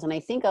themselves. And I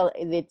think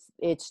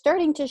it's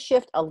starting to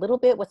shift a little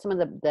bit with some of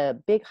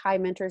the big high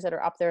mentors that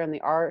are up there, and they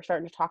are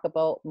starting to talk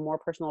about more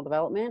personal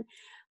development.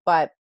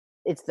 But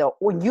it's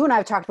when you and I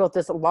have talked about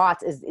this a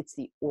lot, it's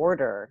the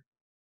order.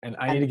 And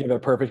I need to give a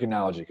perfect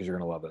analogy, because you're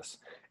going to love this.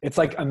 It's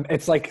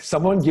like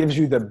someone gives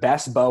you the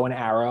best bow and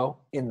arrow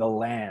in the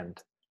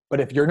land,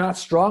 but if you're not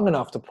strong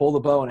enough to pull the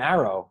bow and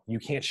arrow, you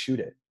can't shoot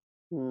it.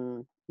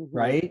 Mm-hmm.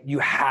 Right?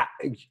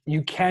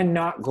 You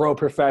cannot grow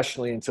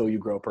professionally until you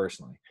grow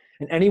personally.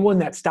 And anyone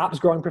that stops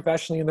growing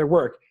professionally in their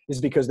work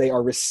is because they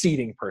are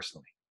receding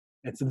personally.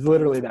 It's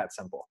literally that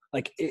simple.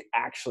 Like, it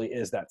actually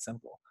is that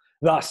simple.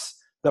 Thus,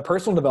 the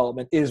personal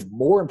development is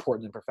more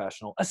important than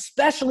professional,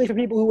 especially for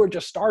people who are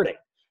just starting,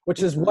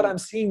 which is what I'm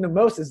seeing the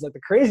most. Is like, the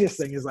craziest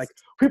thing is like,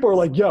 people are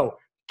like, yo,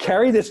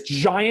 carry this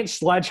giant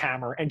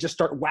sledgehammer and just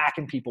start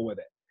whacking people with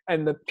it.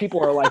 And the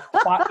people are like,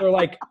 they're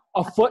like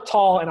a foot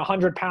tall and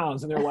 100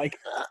 pounds, and they're like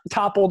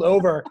toppled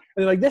over. And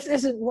they're like, this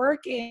isn't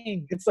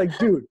working. It's like,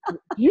 dude,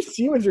 you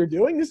see what you're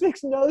doing? This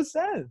makes no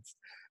sense.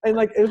 And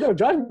like, there's no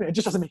judgment. It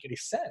just doesn't make any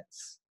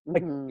sense.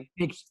 Like, it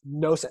makes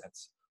no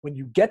sense. When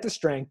you get the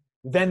strength,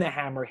 then the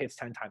hammer hits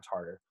 10 times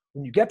harder.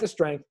 When you get the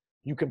strength,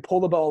 you can pull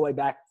the bow away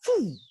back.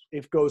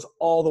 It goes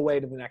all the way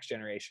to the next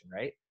generation,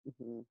 right?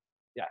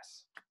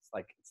 Yes.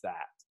 It's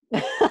that.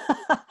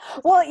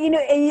 Well,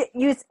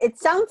 it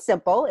sounds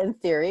simple in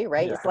theory,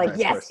 right? It's like,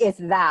 yes, it's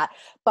that.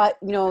 But,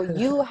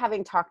 you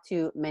having talked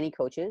to many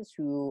coaches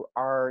who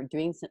are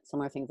doing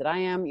similar things that I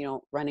am,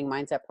 running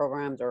mindset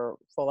programs or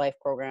full life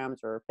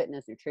programs or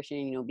fitness,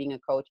 nutrition, being a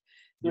coach,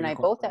 you and I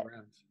both have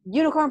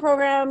unicorn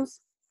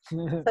programs,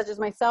 such as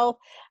myself.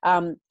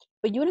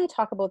 But you and I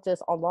talk about this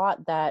a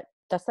lot,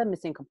 that's the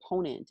missing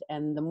component.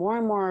 And the more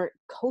and more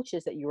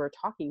coaches that you are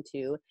talking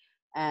to,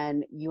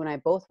 and you and I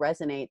both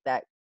resonate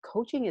that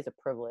coaching is a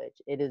privilege.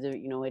 It is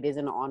it is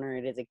an honor.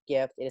 It is a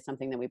gift. It is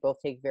something that we both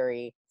take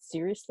very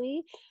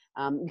seriously,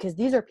 because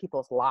these are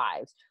people's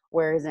lives.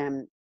 Whereas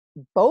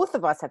both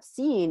of us have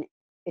seen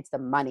it's the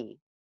money.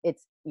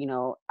 It's,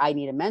 I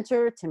need a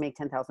mentor to make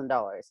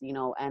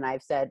 $10,000, and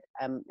I've said,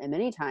 and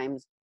many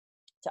times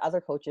to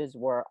other coaches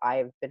where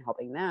I've been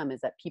helping them,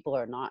 is that people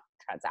are not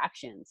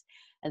transactions.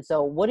 And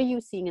so what are you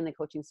seeing in the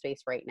coaching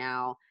space right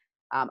now?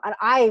 And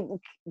I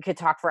could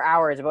talk for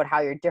hours about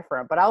how you're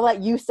different, but I'll let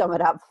you sum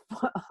it up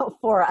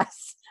for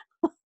us.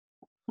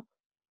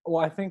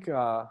 Well, I think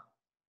a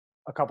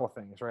couple of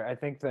things, right? I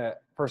think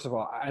that, first of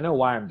all, I know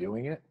why I'm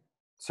doing it.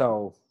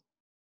 So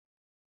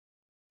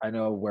I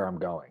know where I'm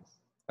going,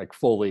 like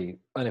fully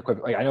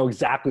unequivocally. Like, I know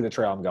exactly the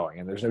trail I'm going,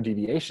 and there's no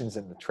deviations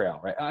in the trail,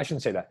 right? I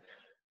shouldn't say that.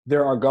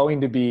 There are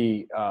going to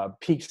be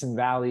peaks and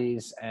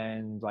valleys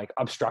and like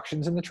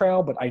obstructions in the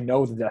trail, but I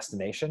know the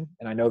destination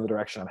and I know the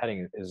direction I'm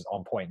heading is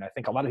on point. And I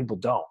think a lot of people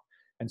don't.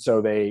 And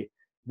so they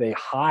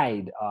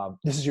hide,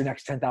 this is your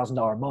next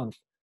 $10,000 a month.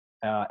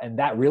 And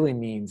that really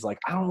means like,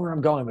 I don't know where I'm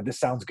going, but this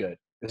sounds good.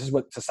 This is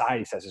what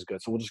society says is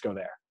good. So we'll just go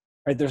there,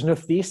 right? There's no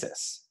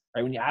thesis,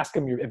 right? When you ask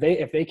them,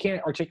 if they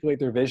can't articulate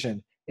their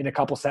vision in a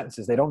couple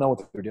sentences, they don't know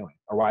what they're doing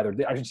or why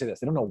I should say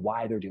this. They don't know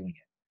why they're doing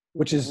it,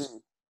 which is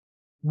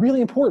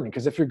really important,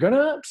 because if you're going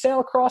to sail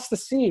across the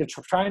sea to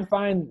try and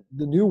find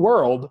the new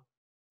world,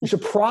 you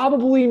should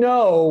probably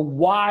know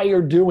why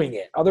you're doing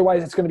it.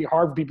 Otherwise, it's going to be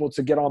hard for people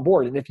to get on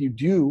board. And if you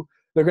do,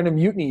 they're going to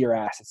mutiny your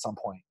ass at some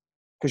point,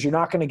 because you're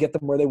not going to get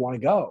them where they want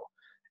to go.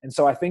 And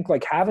so I think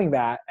like having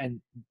that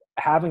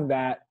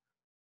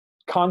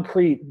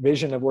concrete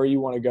vision of where you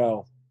want to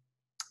go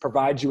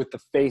provides you with the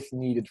faith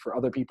needed for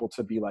other people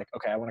to be like,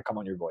 okay, I want to come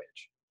on your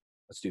voyage.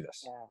 Let's do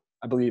this. Yeah.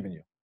 I believe in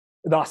you.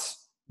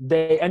 Thus,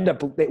 they end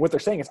up, what they're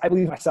saying is, I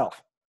believe in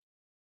myself.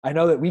 I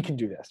know that we can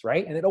do this,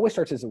 right? And it always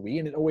starts as a we,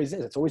 and it always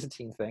is. It's always a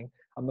team thing.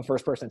 I'm the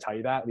first person to tell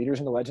you that. Leaders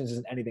in the Legends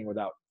isn't anything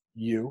without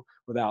you,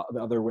 without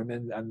the other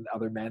women and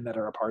other men that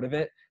are a part of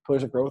it.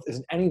 Pillars of Growth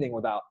isn't anything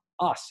without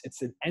us.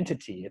 It's an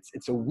entity.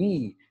 It's a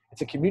we.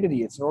 It's a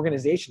community. It's an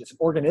organization. It's an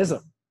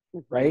organism,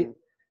 right?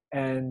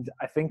 And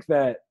I think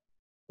that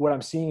what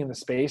I'm seeing in the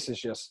space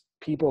is just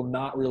people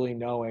not really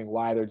knowing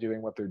why they're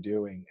doing what they're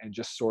doing and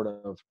just sort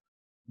of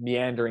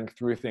meandering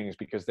through things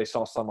because they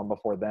saw someone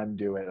before them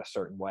do it a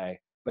certain way,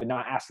 but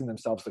not asking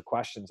themselves the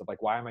questions of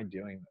like, why am I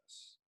doing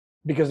this?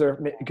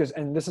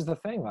 And this is the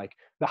thing, like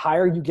the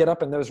higher you get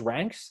up in those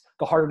ranks,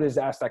 the harder it is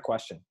to ask that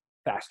question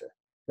faster,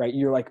 right?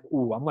 You're like,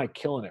 ooh, I'm like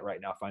killing it right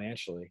now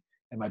financially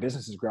and my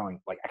business is growing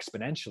like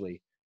exponentially.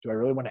 Do I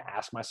really want to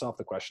ask myself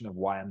the question of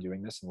why I'm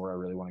doing this and where I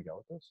really want to go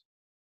with this?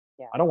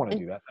 Yeah. I don't want to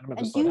do that. I don't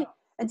have to slow down.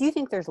 And do you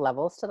think there's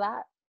levels to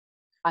that?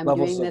 I'm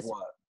Levels doing this of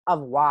what?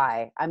 of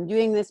why. I'm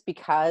doing this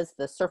because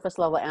the surface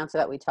level answer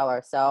that we tell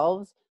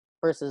ourselves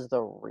versus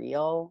the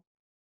real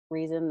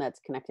reason that's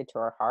connected to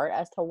our heart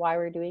as to why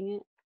we're doing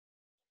it.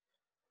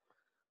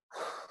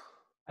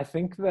 I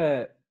think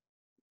that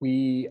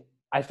the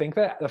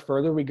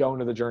further we go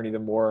into the journey, the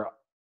more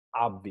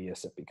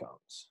obvious it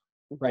becomes,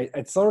 right?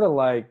 It's sort of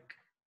like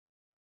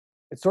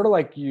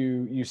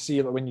you see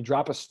it when you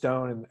drop a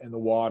stone in the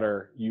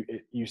water,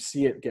 you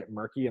see it get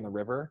murky in the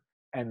river,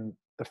 and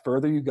the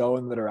further you go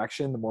in the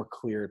direction, the more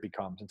clear it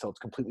becomes until it's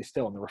completely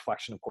still, and the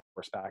reflection, of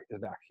course, is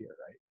back here,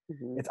 right?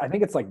 Mm-hmm. I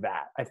think it's like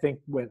that. I think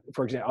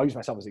for example, I'll use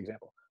myself as an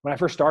example. When I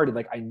first started,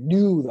 like I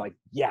knew, like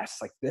yes,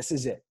 like this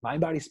is it.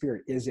 Mind, body,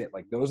 spirit is it.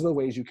 Like those are the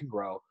ways you can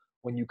grow.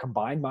 When you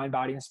combine mind,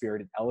 body, and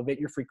spirit and elevate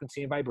your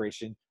frequency and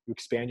vibration, you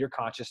expand your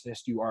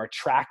consciousness. You are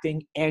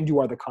attracting, and you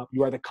are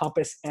the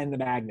compass and the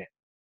magnet.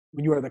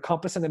 When you are the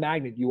compass and the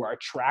magnet, you are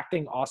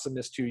attracting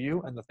awesomeness to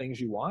you and the things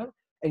you want.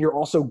 And you're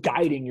also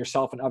guiding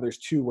yourself and others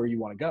to where you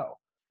want to go.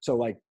 So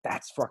like,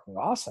 that's fucking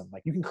awesome.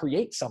 Like you can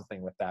create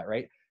something with that,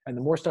 right? And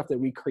the more stuff that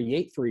we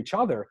create for each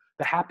other,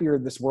 the happier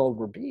this world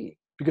will be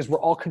because we're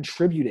all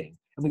contributing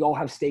and we all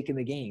have stake in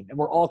the game and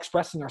we're all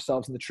expressing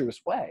ourselves in the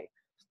truest way.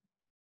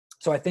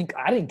 So I think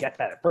I didn't get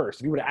that at first.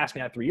 If you would have asked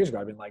me that 3 years ago,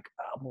 I'd been like,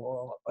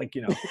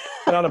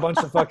 put out a bunch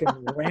of fucking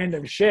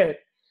random shit.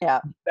 Yeah.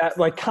 That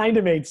like kind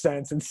of made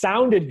sense and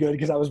sounded good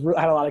because I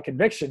had a lot of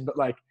conviction, but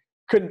like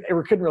couldn't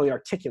really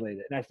articulate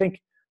it. And I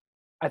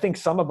think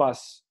some of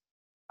us,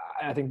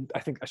 I think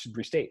I should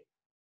restate.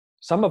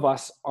 Some of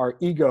us, our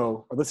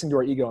ego, are listening to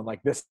our ego and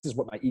like, this is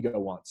what my ego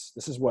wants.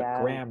 This is what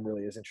Graham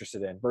really is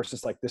interested in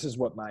versus like, this is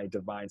what my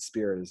divine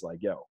spirit is like,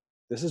 yo,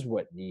 this is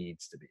what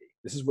needs to be.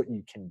 This is what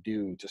you can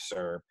do to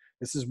serve.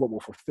 This is what will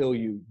fulfill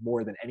you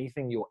more than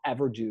anything you'll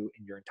ever do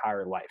in your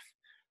entire life.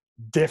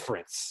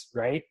 Difference,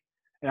 right?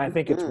 And I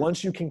think it's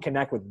once you can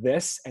connect with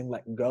this and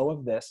let go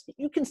of this,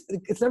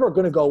 it's never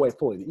going to go away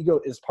fully. The ego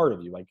is part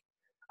of you. Like,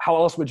 how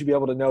else would you be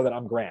able to know that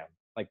I'm Graham?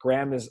 Like,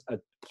 Graham is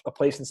a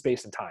place in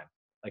space and time.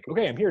 Like,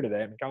 okay, I'm here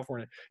today. I'm in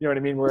California. You know what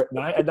I mean? We're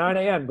at 9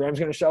 a.m. Graham's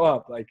going to show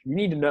up. Like, you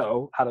need to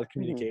know how to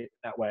communicate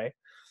that way.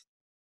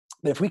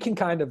 If we can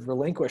kind of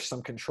relinquish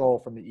some control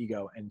from the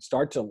ego and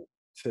start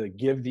to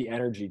give the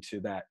energy to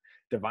that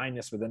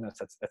divineness within us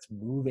that's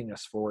moving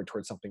us forward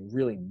towards something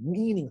really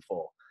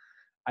meaningful,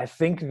 I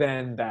think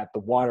then that the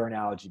water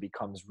analogy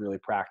becomes really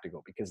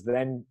practical because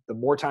then the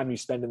more time you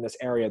spend in this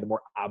area, the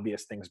more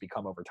obvious things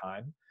become over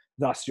time.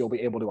 Thus, you'll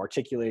be able to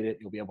articulate it.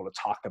 You'll be able to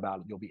talk about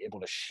it. You'll be able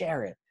to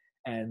share it.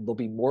 And there'll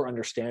be more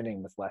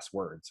understanding with less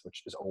words,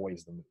 which is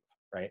always the move,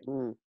 right?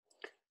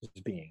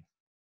 Just being.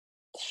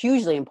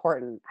 Hugely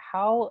important.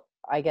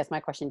 I guess my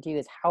question to you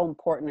is how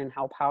important and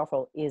how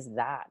powerful is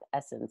that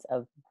essence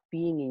of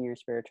being in your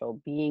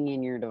spiritual, being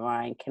in your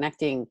divine,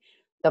 connecting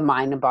the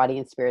mind and body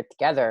and spirit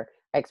together,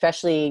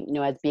 especially,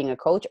 as being a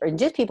coach or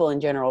just people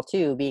in general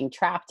too, being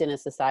trapped in a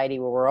society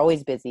where we're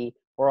always busy,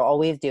 we're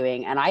always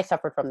doing. And I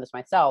suffered from this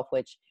myself,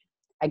 which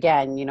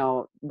again,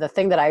 the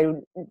thing that I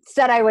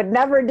said I would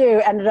never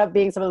do ended up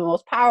being some of the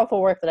most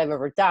powerful work that I've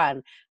ever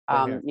done,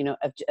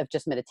 of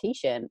just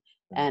meditation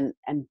and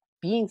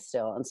being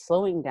still and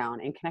slowing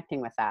down and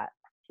connecting with that.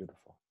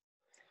 Beautiful.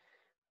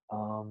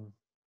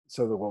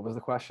 So what was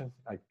the question?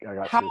 I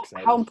got too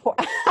excited. How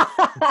important?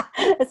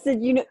 I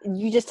said,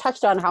 you just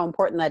touched on how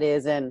important that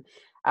is, and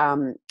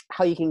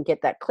how you can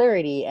get that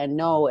clarity and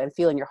know and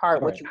feel in your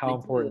heart. Right. How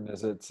important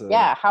is it?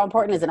 How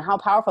important is it? And how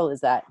powerful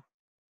is that?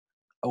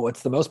 Oh,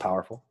 it's the most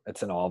powerful.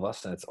 It's in all of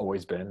us, and it's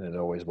always been, and it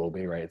always will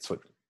be. Right. It's what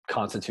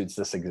constitutes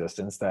this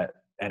existence. That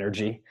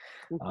energy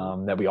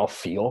that we all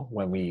feel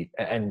when we.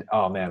 And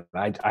oh man,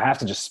 I have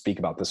to just speak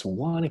about this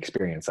one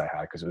experience I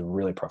had because it was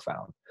really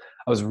profound.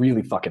 I was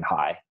really fucking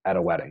high at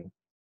a wedding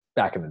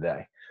back in the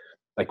day,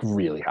 like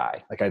really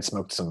high. Like I'd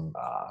smoked some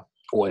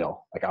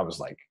oil. Like I was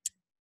like,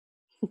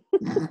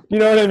 you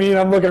know what I mean?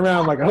 I'm looking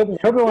around. I'm like, I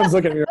hope no one's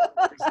looking at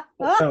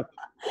me.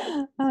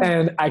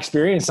 And I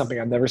experienced something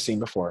I've never seen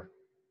before.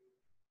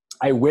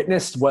 I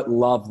witnessed what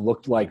love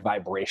looked like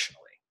vibrationally.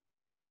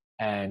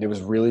 And it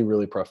was really,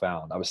 really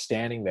profound. I was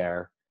standing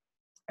there,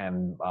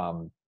 and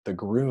the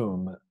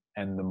groom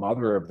and the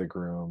mother of the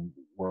groom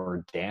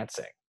were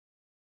dancing.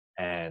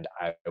 And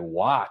I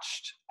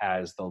watched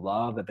as the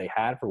love that they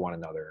had for one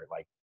another,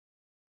 like,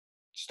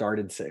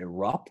 started to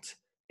erupt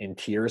in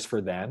tears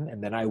for them.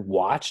 And then I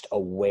watched a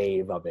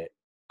wave of it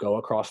go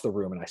across the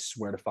room. And I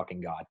swear to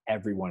fucking God,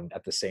 everyone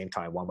at the same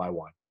time, one by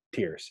one,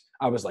 tears.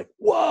 I was like,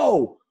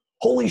 whoa,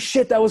 holy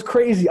shit, that was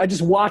crazy. I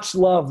just watched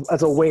love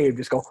as a wave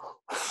just go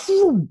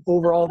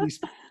over all these.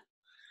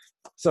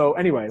 So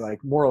anyway,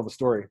 like, moral of the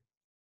story,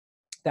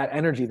 that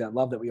energy, that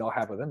love that we all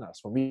have within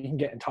us, when we can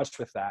get in touch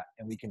with that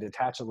and we can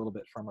detach a little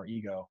bit from our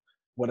ego,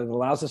 what it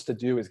allows us to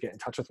do is get in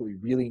touch with what we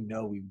really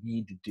know we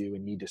need to do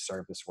and need to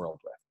serve this world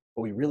with,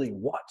 what we really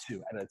want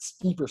to at a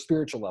deeper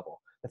spiritual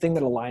level, the thing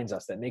that aligns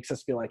us, that makes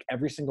us feel like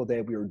every single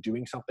day we are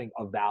doing something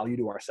of value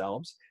to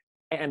ourselves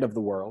and of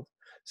the world,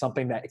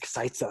 something that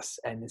excites us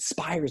and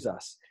inspires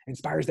us,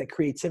 inspires that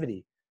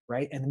creativity,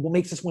 right? And what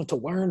makes us want to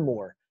learn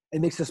more. It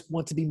makes us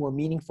want to be more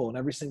meaningful in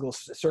every single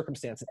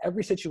circumstance, in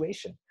every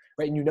situation,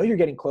 right? And you know you're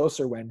getting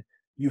closer when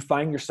you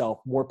find yourself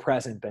more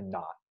present than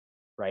not,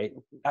 right?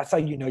 That's how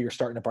you know you're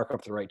starting to bark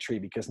up the right tree,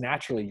 because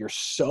naturally you're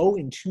so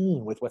in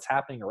tune with what's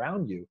happening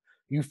around you.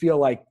 You feel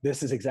like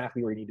this is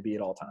exactly where you need to be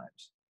at all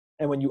times.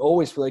 And when you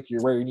always feel like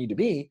you're where you need to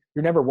be,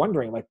 you're never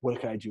wondering, like, what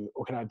could I do?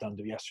 What could I have done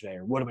yesterday?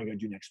 Or what am I going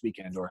to do next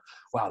weekend? Or,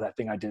 wow, that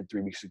thing I did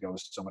 3 weeks ago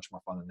was so much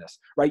more fun than this,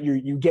 right?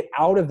 You get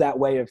out of that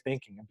way of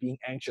thinking and being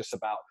anxious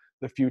about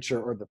the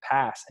future or the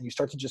past, and you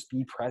start to just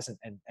be present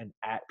and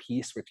at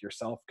peace with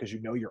yourself, because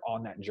you know you're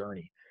on that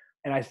journey.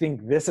 And I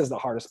think this is the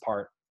hardest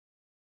part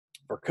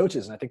for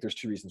coaches. And I think there's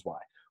 2 reasons why.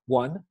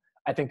 One,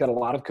 I think that a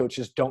lot of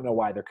coaches don't know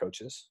why they're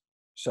coaches.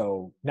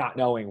 So not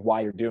knowing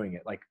why you're doing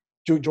it, like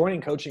joining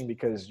coaching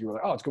because you were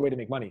like, oh, it's a good way to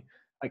make money.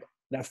 Like,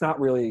 that's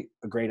not really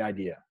a great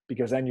idea,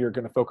 because then you're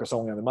going to focus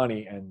only on the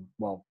money, and,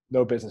 well,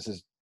 no business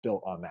is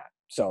built on that.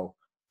 So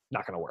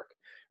not going to work.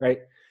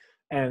 Right.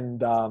 And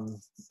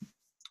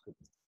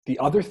the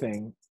other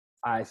thing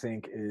I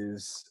think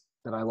is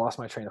that I lost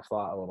my train of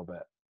thought a little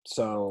bit.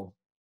 So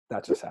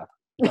that just happened.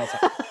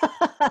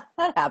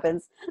 That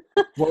happens.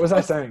 What was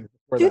I saying?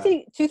 Two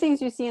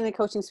things you see in the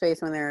coaching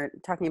space when they're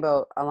talking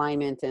about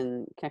alignment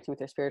and connecting with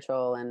their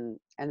spiritual and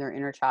their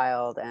inner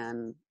child,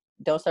 and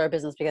don't start a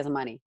business because of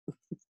money.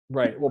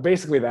 Right. Well,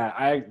 basically that.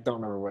 I don't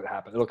remember what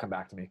happened. It'll come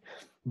back to me.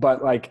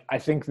 But, like, I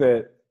think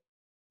that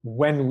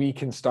when we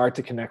can start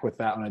to connect with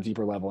that on a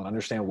deeper level and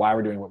understand why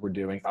we're doing what we're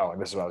doing. Oh,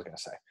 and this is what I was going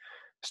to say.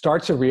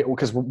 Start to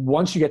because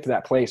once you get to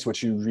that place,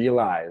 what you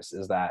realize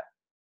is that,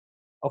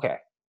 okay,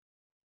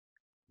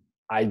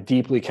 I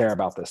deeply care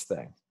about this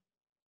thing,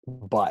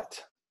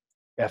 but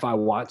if I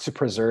want to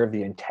preserve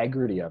the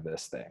integrity of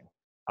this thing,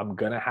 I'm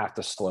going to have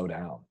to slow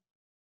down,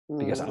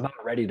 because I'm not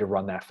ready to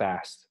run that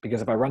fast.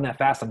 Because if I run that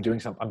fast,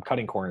 I'm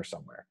cutting corners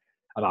somewhere.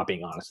 I'm not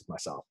being honest with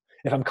myself.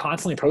 If I'm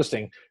constantly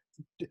posting,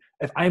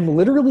 if I'm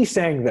literally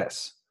saying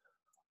this,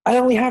 I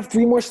only have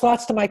 3 more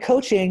slots to my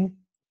coaching,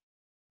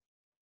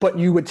 but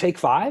you would take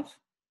 5,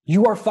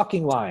 you are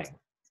fucking lying.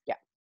 Yeah.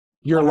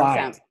 You're 100%.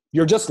 lying.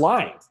 You're just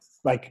lying.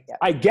 Like, yeah.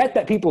 I get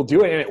that people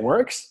do it and it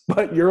works,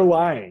 but you're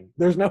lying.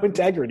 There's no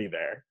integrity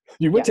there.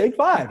 You would take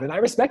 5, and I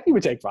respect you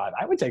would take 5.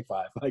 I would take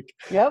 5. Like,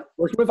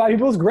 working with 5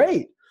 people is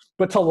great,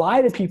 but to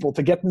lie to people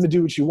to get them to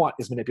do what you want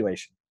is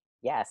manipulation.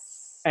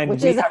 Yes. And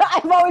which is,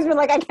 I've always been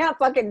like, I can't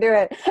fucking do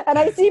it. And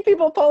I see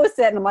people post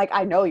it and I'm like,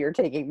 I know you're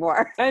taking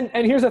more. And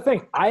here's the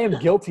thing. I am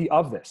guilty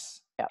of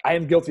this. Yeah. I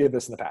am guilty of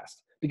this in the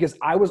past, because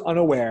I was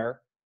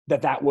unaware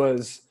that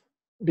was,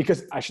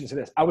 because I shouldn't say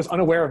this. I was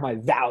unaware of my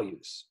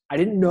values. I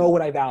didn't know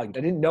what I valued.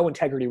 I didn't know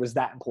integrity was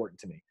that important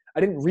to me.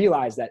 I didn't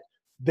realize that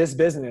this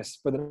business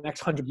for the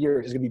next 100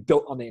 years is going to be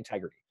built on the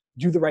integrity.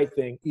 Do the right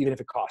thing, even if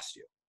it costs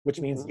you, which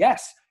means,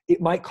 yes, it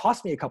might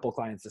cost me a couple of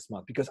clients this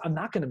month, because I'm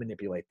not going to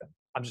manipulate them.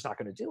 I'm just not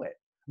going to do it.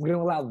 I'm going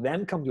to allow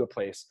them come to a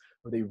place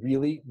where they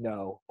really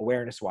know,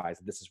 awareness-wise,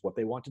 that this is what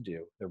they want to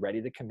do. They're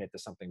ready to commit to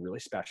something really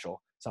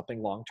special,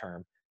 something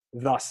long-term.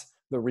 Thus,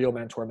 the real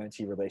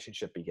mentor-mentee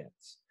relationship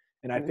begins.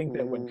 And I think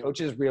that when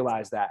coaches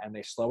realize that and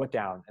they slow it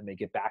down and they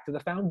get back to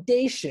the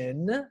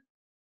foundation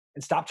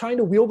and stop trying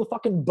to wield the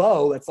fucking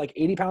bow that's like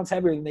 80 pounds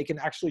heavier than they can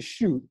actually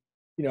shoot,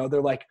 you know,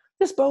 they're like,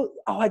 this bow,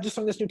 oh, I just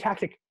learned this new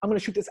tactic. I'm going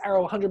to shoot this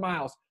arrow 100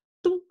 miles.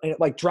 And it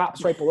like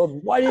drops right below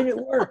them. Why didn't it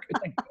work? It's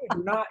like,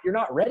 dude, you're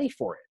not ready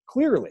for it.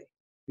 Clearly,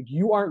 like,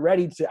 you aren't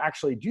ready to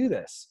actually do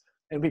this.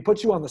 And if we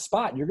put you on the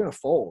spot, you're going to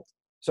fold.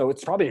 So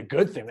it's probably a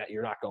good thing that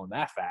you're not going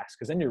that fast,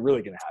 because then you're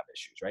really going to have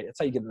issues, right? That's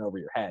how you get it over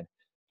your head.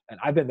 And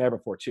I've been there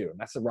before too. And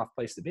that's a rough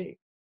place to be.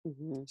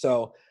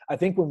 So I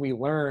think when we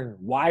learn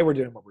why we're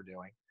doing what we're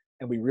doing,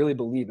 and we really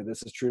believe that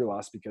this is true to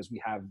us because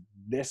we have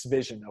this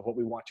vision of what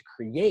we want to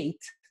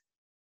create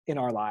in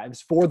our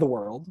lives for the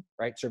world,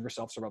 right? Serve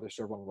yourself, serve others,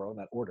 serve one world, in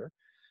that order.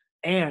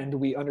 And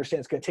we understand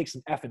it's going to take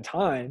some effing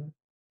time.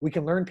 We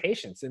can learn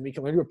patience, and we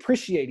can learn to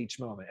appreciate each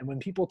moment. And when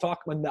people talk,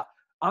 when the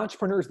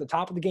entrepreneurs at the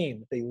top of the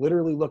game, they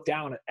literally look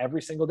down at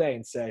every single day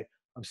and say,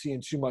 I'm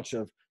seeing too much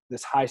of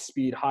this high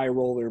speed, high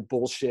roller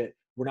bullshit.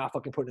 We're not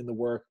fucking putting in the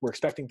work. We're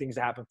expecting things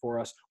to happen for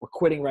us. We're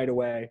quitting right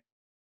away.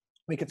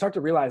 We can start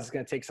to realize it's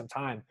going to take some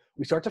time.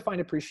 We start to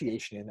find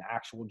appreciation in the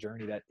actual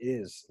journey that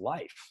is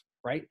life,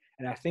 right?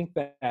 And I think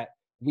that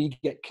we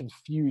get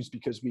confused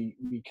because we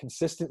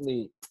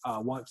consistently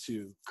want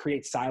to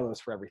create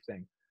silos for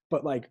everything.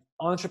 But like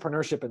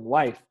entrepreneurship and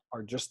life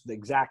are just the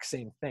exact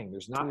same thing.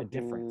 There's not a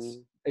difference.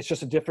 It's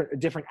just a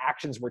different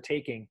actions we're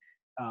taking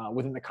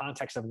within the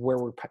context of where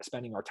we're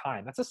spending our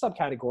time. That's a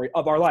subcategory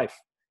of our life,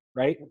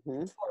 right? Our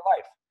life.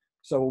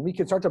 So we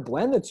can start to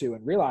blend the two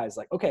and realize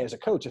like, okay, as a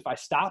coach, if I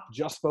stop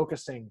just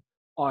focusing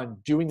on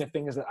doing the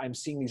things that I'm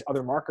seeing these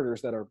other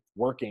marketers that are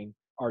working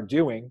are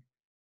doing,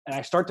 and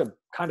I start to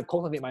kind of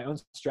cultivate my own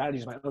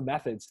strategies, my own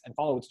methods, and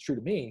follow what's true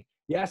to me,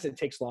 yes, it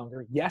takes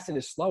longer. Yes, it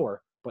is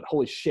slower, but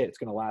holy shit, it's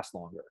going to last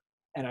longer.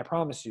 And I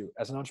promise you,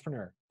 as an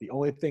entrepreneur, the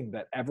only thing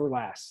that ever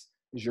lasts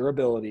is your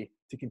ability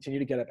to continue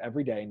to get up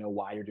every day and know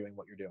why you're doing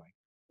what you're doing.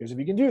 Because if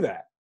you can do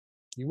that,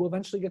 you will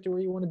eventually get to where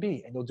you want to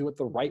be, and you'll do it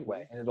the right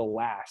way, and it'll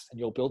last, and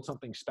you'll build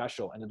something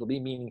special, and it'll be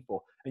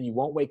meaningful, and you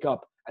won't wake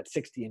up at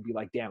 60 and be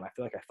like, damn, I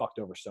feel like I fucked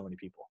over so many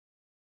people.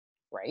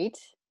 Right?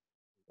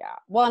 Yeah.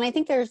 Well, and I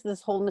think there's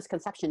this whole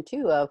misconception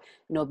too of,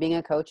 being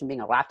a coach and being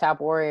a laptop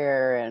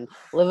warrior and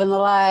living the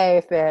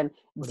life and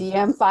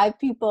DM 5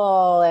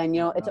 people and,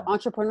 it's an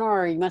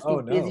entrepreneur. You must be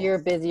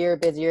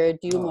busier,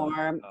 do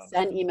more,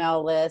 send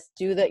email lists,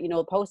 do that,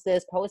 post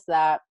this, post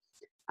that.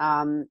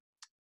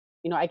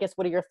 I guess,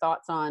 what are your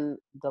thoughts on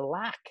the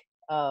lack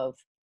of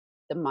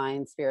the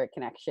mind spirit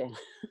connection?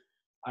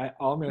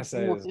 All I'm going to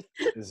say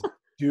is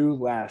do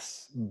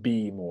less,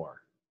 be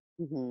more.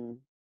 Mm-hmm.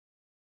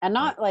 And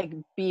not like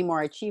be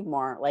more, achieve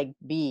more, like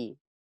be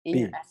in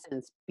your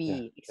essence,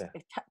 be. Yeah.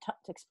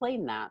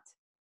 Explain that.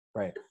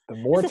 Right. The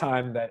more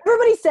time that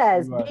everybody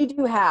says they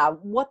do have,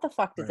 what the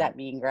fuck does that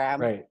mean,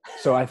 Graham? Right.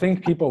 So I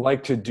think people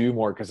like to do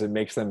more because it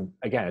makes them,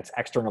 again, it's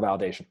external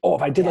validation. Oh,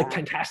 if I did like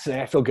 10 tasks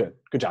today, I feel good.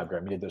 Good job,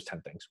 Graham. You did those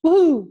 10 things.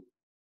 Woohoo.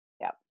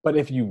 Yeah. But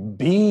if you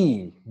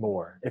be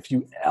more, if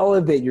you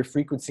elevate your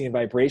frequency and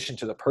vibration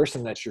to the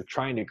person that you're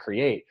trying to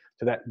create,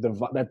 to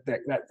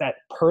that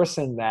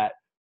person that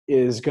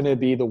is going to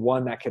be the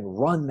one that can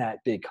run that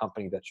big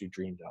company that you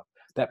dreamed of,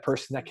 that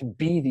person that can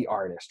be the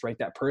artist, right?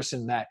 That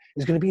person that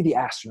is going to be the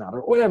astronaut or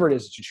whatever it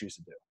is that you choose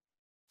to do.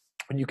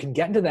 When you can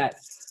get into that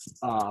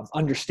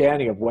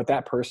understanding of what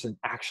that person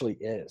actually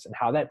is and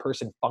how that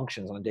person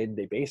functions on a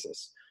day-to-day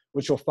basis,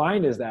 what you'll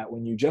find is that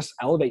when you just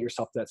elevate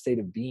yourself to that state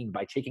of being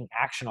by taking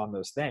action on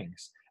those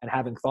things and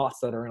having thoughts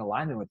that are in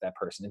alignment with that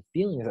person and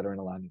feelings that are in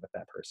alignment with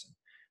that person,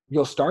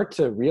 you'll start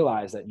to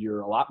realize that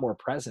you're a lot more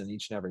present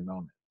each and every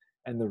moment.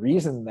 And the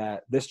reason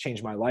that this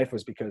changed my life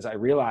was because I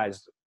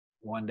realized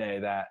one day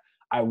that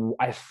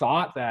I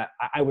thought that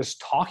I was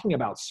talking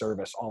about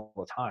service all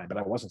the time, but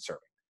I wasn't serving.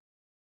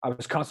 I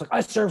was constantly,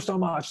 I serve so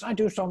much, I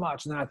do so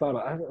much. And then I thought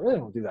about, I really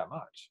don't do that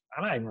much.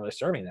 I'm not even really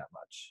serving that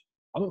much.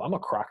 I'm a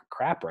crock of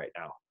crap right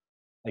now.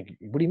 Like,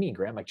 what do you mean,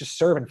 Graham? Like, just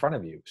serve in front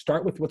of you.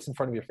 Start with what's in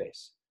front of your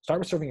face. Start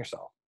with serving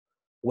yourself.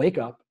 Wake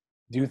up,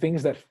 do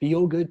things that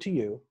feel good to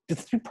you.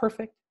 Does it be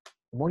perfect?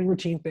 The morning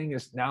routine thing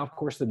is now, of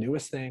course, the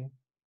newest thing.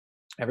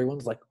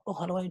 Everyone's like, oh,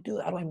 how do I do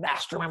it? How do I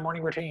master my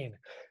morning routine?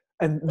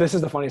 And this is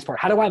the funniest part.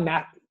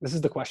 This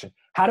is the question.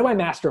 How do I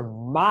master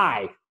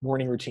my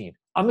morning routine?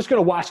 I'm just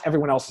going to watch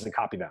everyone else's and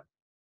copy them.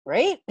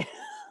 Right?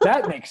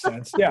 That makes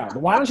sense. Yeah.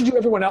 But why don't you do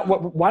everyone else?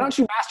 Why don't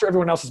you master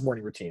everyone else's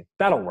morning routine?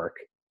 That'll work.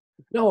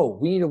 No,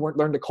 we need to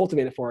learn to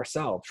cultivate it for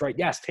ourselves, right?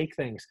 Yes, take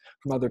things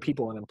from other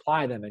people and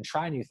apply them and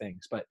try new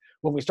things. But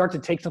when we start to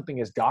take something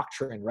as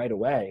doctrine right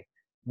away,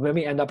 then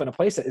we end up in a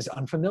place that is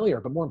unfamiliar,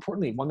 but more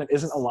importantly, one that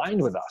isn't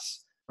aligned with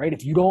us, right?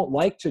 If you don't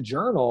like to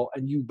journal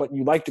but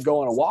you like to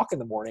go on a walk in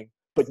the morning,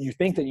 but you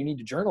think that you need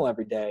to journal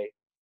every day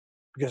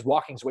because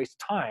walking is a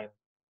waste of time,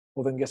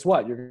 well, then guess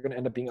what? You're going to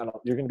end up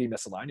you're going to be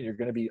misaligned and you're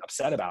going to be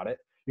upset about it.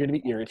 You're going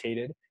to be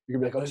irritated. You're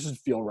going to be like, oh, this doesn't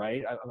feel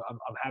right.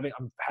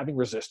 I'm having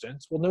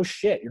resistance. Well, no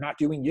shit. You're not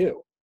doing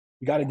you.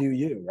 You got to do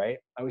you, right?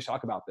 I always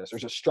talk about this.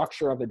 There's a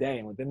structure of the day,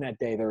 and within that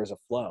day, there is a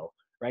flow,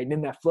 right? And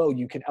in that flow,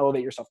 you can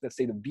elevate yourself to that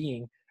state of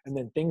being, and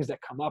then things that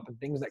come up and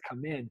things that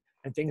come in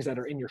and things that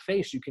are in your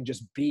face, you can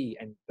just be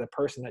and the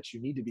person that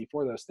you need to be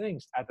for those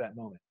things at that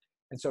moment.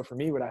 And so for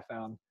me, what I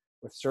found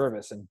with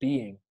service and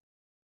being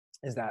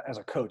is that as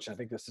a coach, and I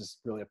think this is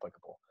really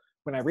applicable,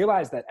 when I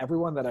realized that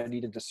everyone that I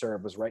needed to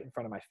serve was right in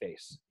front of my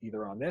face,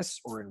 either on this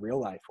or in real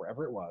life,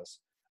 wherever it was,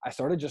 I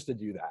started just to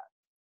do that.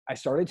 I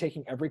started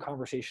taking every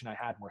conversation I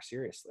had more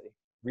seriously,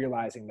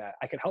 realizing that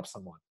I could help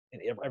someone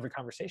in every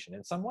conversation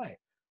in some way,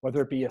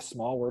 whether it be a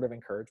small word of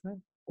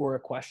encouragement or a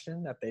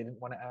question that they didn't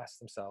want to ask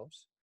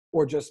themselves,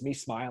 or just me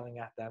smiling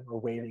at them or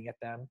waving at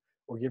them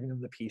or giving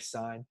them the peace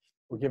sign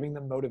or giving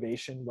them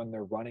motivation when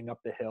they're running up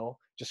the hill,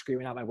 just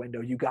screaming out my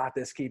window, you got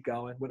this, keep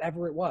going,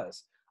 whatever it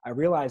was. I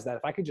realized that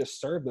if I could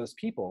just serve those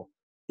people,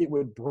 it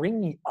would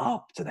bring me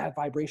up to that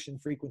vibration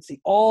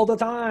frequency all the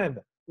time.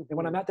 And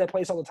when I'm at that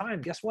place all the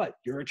time, guess what?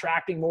 You're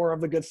attracting more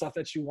of the good stuff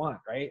that you want,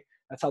 right?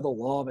 That's how the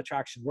law of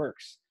attraction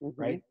works, Mm-hmm.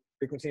 right?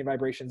 Frequency and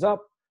vibrations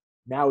up.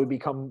 Now we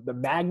become the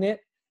magnet.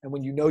 And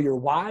when you know your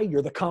why,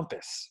 you're the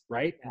compass,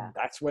 right? Yeah. And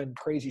that's when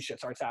crazy shit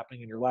starts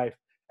happening in your life.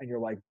 And you're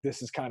like,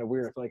 this is kind of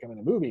weird. I feel like I'm in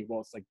a movie. Well,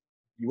 it's like,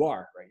 you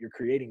are, right? You're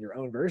creating your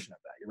own version of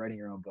that. You're writing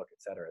your own book,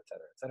 et cetera, et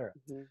cetera, et cetera.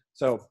 Mm-hmm.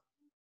 So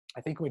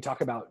I think when we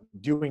talk about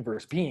doing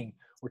versus being,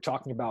 we're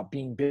talking about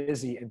being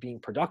busy and being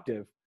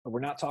productive, but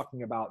we're not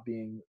talking about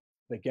being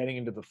like getting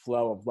into the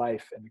flow of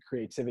life and the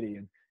creativity.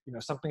 And, you know,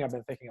 something I've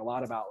been thinking a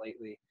lot about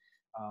lately,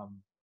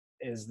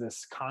 is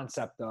this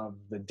concept of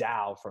the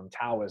Tao from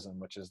Taoism,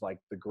 which is like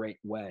the great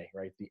way,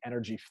 right? The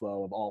energy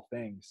flow of all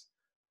things.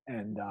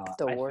 And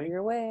The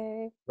warrior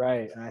way.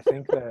 right. And I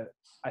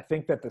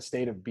think that the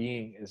state of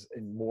being is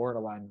more in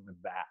alignment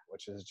with that,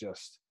 which is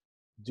just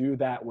do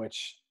that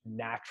which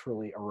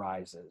naturally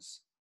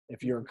arises.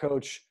 If you're a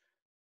coach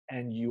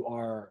and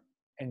your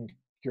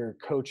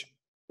coach,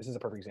 this is a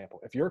perfect example.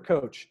 If you're a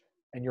coach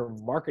and you're a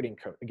marketing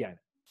coach, again,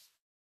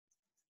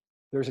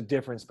 there's a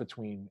difference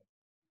between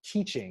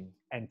teaching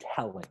and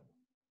telling.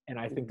 And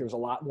I think there's a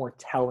lot more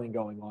telling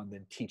going on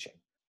than teaching.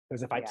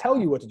 Because if I tell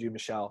you what to do,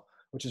 Michelle,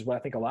 which is what I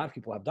think a lot of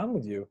people have done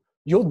with you,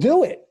 you'll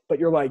do it. But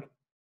you're like,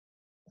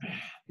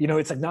 you know,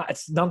 it's not,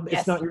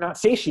 you're not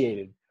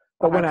satiated.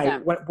 But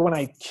when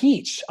I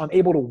teach, I'm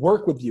able to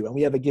work with you and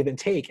we have a give and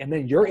take. And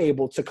then you're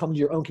able to come to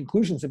your own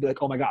conclusions and be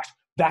like, oh my gosh,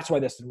 that's why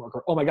this didn't work.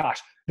 Or, oh my gosh,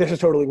 this is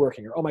totally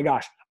working. Or, oh my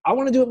gosh, I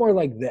want to do it more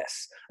like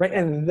this. Right.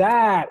 And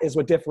that is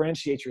what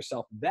differentiates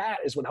yourself. That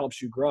is what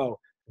helps you grow.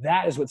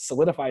 That is what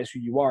solidifies who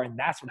you are. And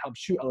that's what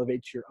helps you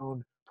elevate to your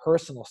own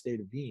personal state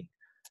of being.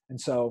 And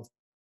so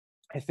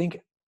I think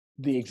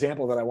the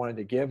example that I wanted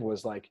to give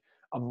was like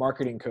a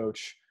marketing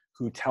coach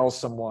who tells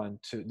someone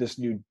to this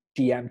new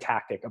DM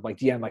tactic of like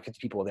DM like 50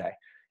 people a day.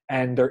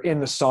 And they're in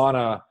the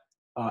sauna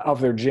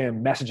of their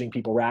gym, messaging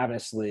people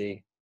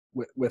ravenously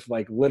with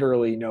like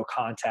literally no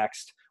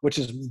context, which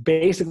is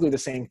basically the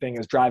same thing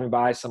as driving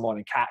by someone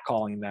and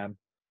catcalling them.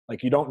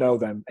 Like you don't know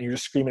them and you're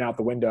just screaming out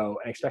the window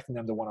and expecting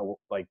them to want to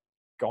like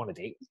go on a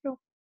date with you.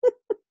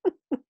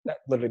 That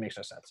literally makes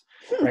no sense,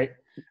 right?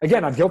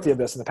 Again, I'm guilty of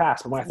this in the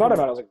past, but when I thought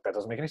about it, I was like, that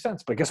doesn't make any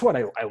sense. But guess what?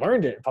 I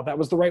learned it and thought that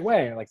was the right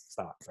way. And like, it's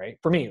not, right?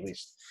 For me, at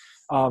least.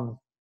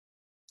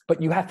 But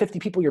you have 50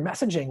 people you're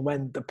messaging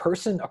when the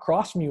person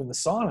across from you in the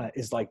sauna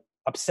is like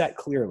upset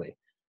clearly.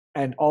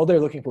 And all they're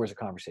looking for is a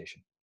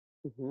conversation.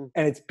 Mm-hmm.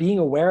 And it's being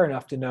aware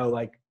enough to know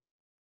like,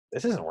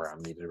 this isn't where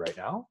I'm needed right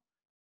now.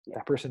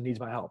 That person needs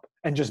my help.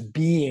 And just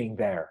being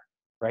there,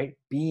 right?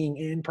 Being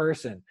in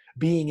person,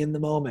 being in the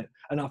moment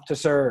enough to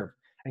serve.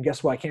 And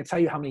guess what? I can't tell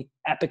you how many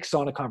epic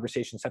sauna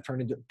conversations have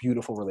turned into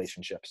beautiful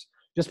relationships.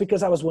 Just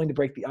because I was willing to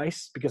break the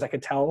ice, because I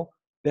could tell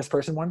this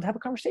person wanted to have a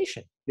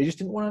conversation. They just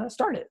didn't want to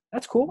start it.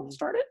 That's cool.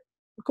 Start it.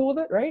 We're cool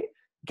with it, right?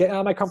 Get out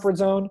of my comfort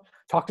zone,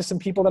 talk to some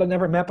people that I've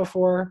never met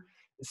before,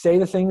 say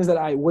the things that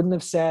I wouldn't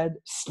have said,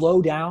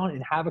 slow down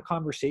and have a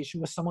conversation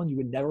with someone you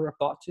would never have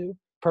thought to.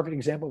 Perfect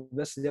example of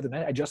this the other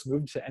night. I just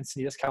moved to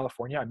Encinitas,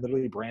 California. I'm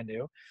literally brand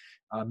new.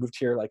 Moved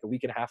here like a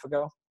week and a half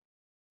ago.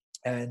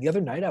 And the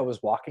other night I was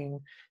walking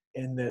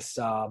in this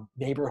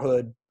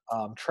neighborhood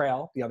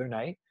trail the other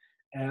night.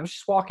 And I was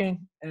just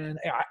walking and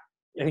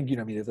I think you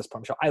know me at this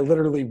point, Michelle. I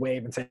literally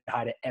wave and say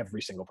hi to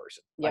every single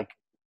person. Yep. Like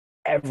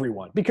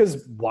everyone.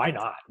 Because why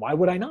not? Why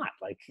would I not?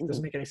 Like it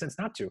doesn't make any sense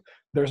not to.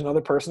 There's another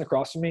person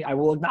across from me. I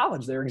will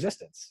acknowledge their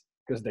existence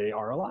because they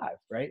are alive,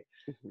 right?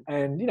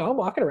 And you know, I'm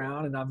walking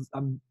around and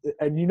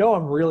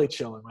I'm really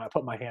chilling when I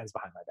put my hands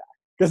behind my back.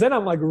 Because then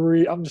I'm like,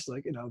 I'm just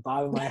like, you know,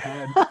 bobbing my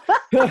head.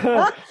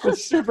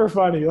 It's super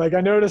funny. Like I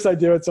notice I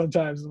do it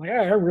sometimes. I'm like,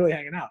 hey, I'm really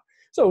hanging out.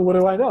 So what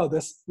do I know?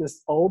 This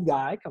old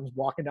guy comes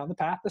walking down the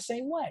path the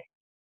same way.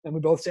 And we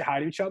both say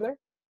hi to each other.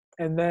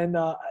 And then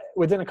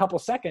within a couple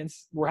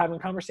seconds, we're having a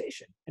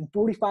conversation. And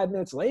 45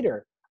 minutes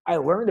later, I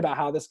learned about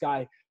how this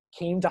guy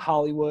came to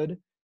Hollywood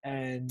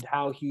and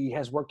how he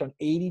has worked on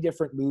 80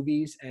 different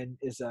movies and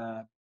is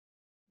a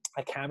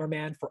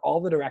cameraman for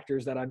all the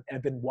directors that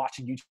I've been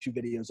watching YouTube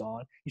videos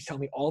on. He's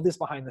telling me all this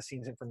behind the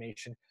scenes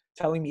information,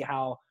 telling me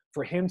how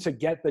for him to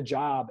get the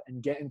job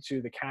and get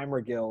into the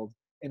camera guild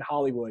in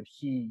Hollywood,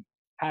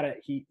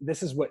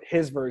 this is what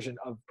his version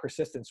of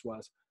persistence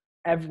was.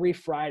 Every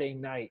Friday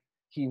night,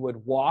 he would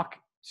walk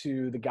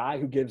to the guy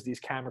who gives these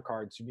camera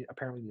cards. You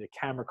apparently need a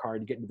camera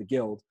card to get into the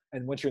guild.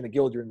 And once you're in the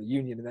guild, you're in the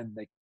union. And then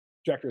like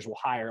directors will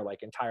hire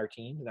like entire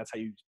teams. And that's how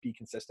you be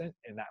consistent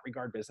in that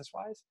regard,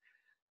 business-wise.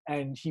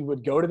 And he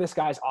would go to this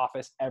guy's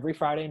office every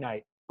Friday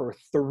night for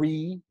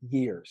 3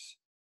 years.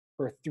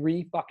 For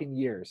 3 fucking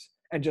years.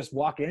 And just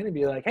walk in and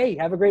be like, hey,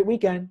 have a great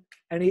weekend.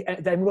 And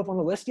did I move up on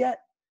the list yet?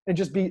 And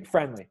just be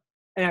friendly.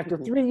 And after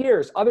 3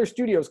 years, other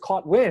studios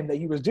caught wind that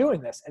he was doing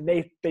this, and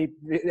they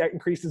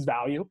increased his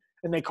value,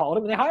 and they called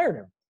him and they hired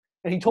him.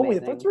 And he told me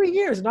that for 3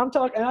 years, and I'm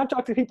talking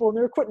to people, and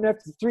they're quitting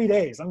after 3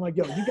 days. I'm like,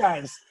 yo, you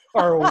guys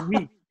are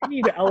weak. You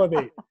need to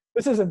elevate.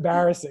 This is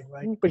embarrassing.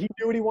 Like, but he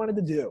knew what he wanted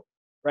to do,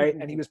 right?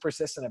 And he was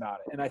persistent about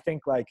it. And I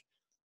think like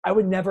I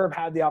would never have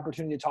had the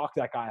opportunity to talk to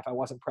that guy if I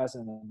wasn't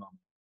present in the moment.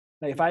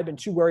 Like if I had been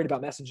too worried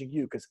about messaging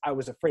you because I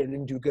was afraid I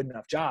didn't do a good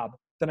enough job,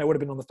 then I would have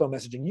been on the phone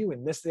messaging you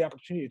and missed the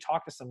opportunity to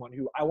talk to someone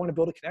who I want to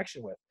build a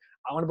connection with,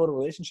 I want to build a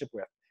relationship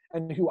with,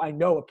 and who I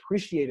know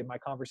appreciated my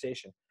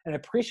conversation and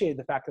appreciated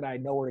the fact that I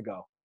know where to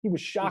go. He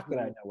was shocked that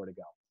I know where to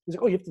go. He's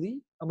like, oh, you have to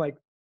leave? I'm like,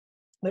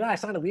 I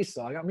signed a lease,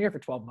 so I'm here for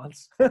 12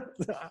 months.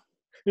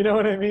 You know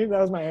what I mean?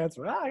 That was my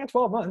answer. I got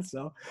 12 months,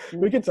 so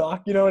we can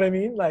talk. You know what I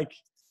mean? Like,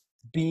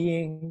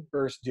 being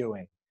versus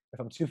doing. If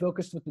I'm too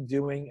focused with the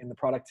doing and the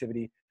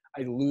productivity,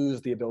 I lose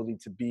the ability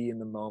to be in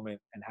the moment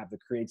and have the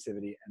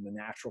creativity and the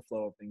natural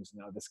flow of things.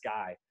 Now, this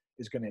guy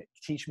is going to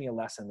teach me a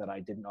lesson that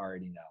I didn't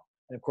already know.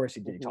 And of course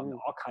he did. He taught me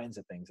all kinds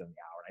of things in the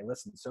hour. And I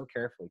listened so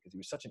carefully because he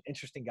was such an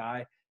interesting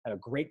guy, had a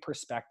great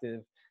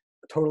perspective,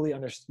 totally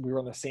understood. We were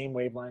on the same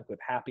wavelength with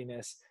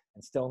happiness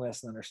and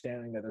stillness and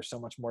understanding that there's so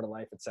much more to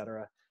life,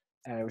 etc.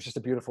 And it was just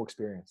a beautiful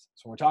experience.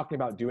 So when we're talking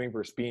about doing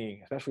versus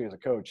being, especially as a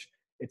coach,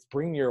 it's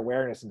bringing your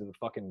awareness into the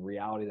fucking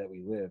reality that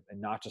we live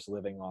and not just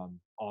living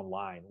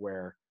online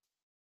where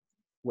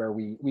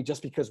we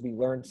just because we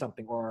learned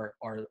something or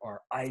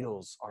our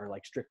idols are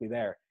like strictly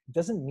there, it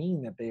doesn't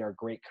mean that they are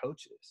great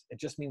coaches. It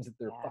just means that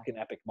they're fucking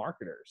epic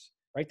marketers,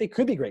 right? They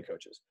could be great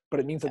coaches,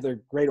 but it means that they're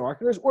great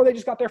marketers or they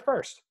just got there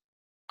first.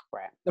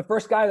 Right. The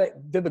first guy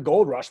that did the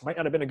gold rush might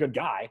not have been a good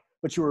guy,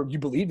 but you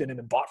believed in him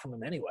and bought from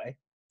him anyway.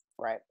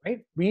 Right.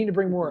 We need to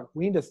bring more,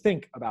 we need to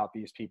think about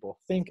these people,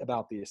 think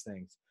about these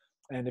things.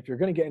 And if you're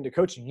going to get into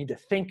coaching, you need to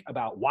think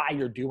about why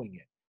you're doing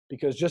it,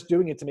 because just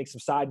doing it to make some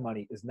side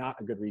money is not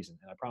a good reason.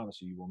 And I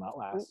promise you, you will not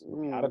last.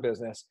 You'll be out of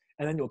business.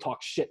 And then you'll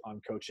talk shit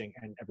on coaching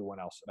and everyone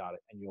else about it.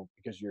 And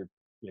because you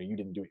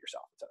didn't do it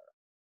yourself, et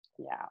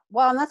cetera. Yeah.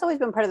 Well, and that's always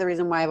been part of the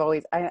reason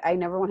why I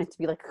never wanted to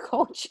be like a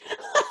coach.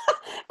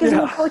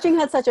 Because coaching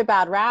had such a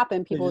bad rap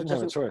and people just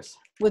have a choice.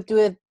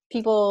 with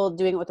people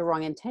doing it with the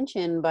wrong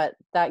intention, but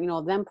that,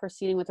 them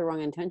proceeding with the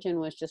wrong intention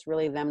was just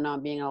really them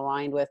not being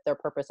aligned with their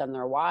purpose and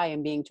their why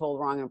and being told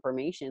wrong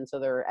information. So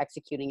they're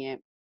executing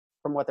it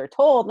from what they're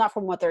told, not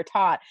from what they're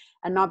taught,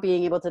 and not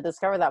being able to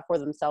discover that for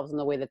themselves in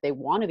the way that they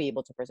want to be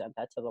able to present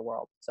that to the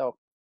world. So,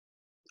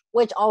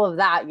 which all of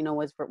that,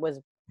 was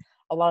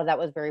a lot of that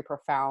was very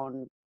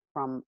profound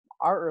from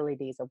our early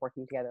days of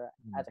working together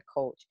as a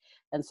coach.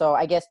 And so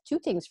I guess two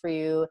things for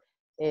you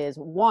is,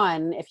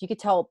 one, if you could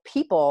tell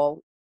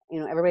people,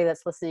 everybody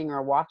that's listening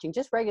or watching,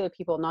 just regular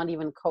people, not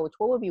even coach,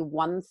 what would be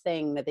one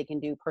thing that they can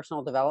do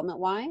personal development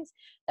wise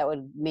that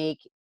would make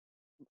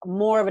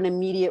more of an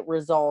immediate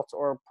result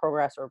or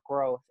progress or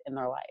growth in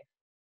their life?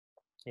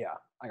 Yeah,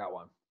 I got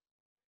one.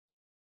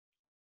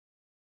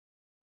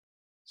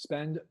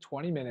 Spend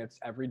 20 minutes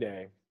every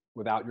day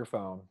without your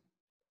phone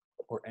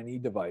or any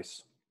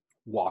device,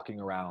 walking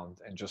around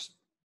and just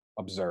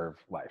observe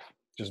life.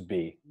 Just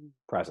be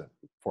present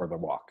for the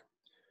walk.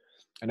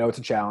 I know it's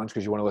a challenge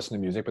because you want to listen to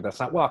music, but that's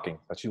not walking.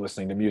 That's you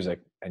listening to music,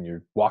 and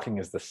your walking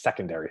is the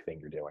secondary thing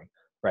you're doing,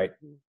 right?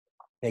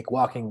 Make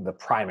walking the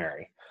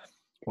primary.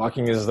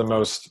 Walking is one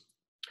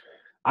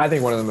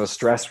of the most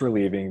stress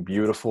relieving,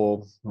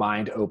 beautiful,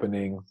 mind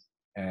opening,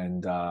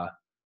 and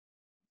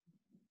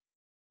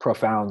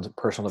profound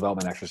personal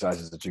development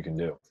exercises that you can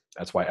do.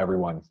 That's why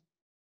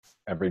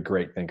every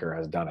great thinker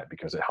has done it,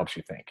 because it helps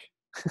you think.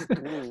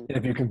 And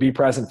if you can be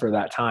present for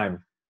that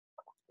time,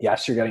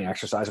 yes, you're getting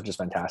exercise, which is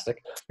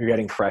fantastic. You're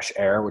getting fresh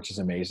air, which is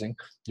amazing.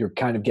 You're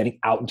kind of getting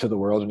out into the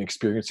world and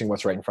experiencing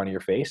what's right in front of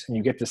your face. And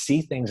you get to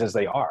see things as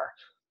they are.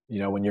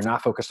 When you're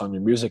not focused on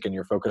your music and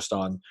you're focused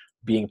on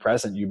being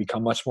present, you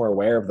become much more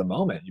aware of the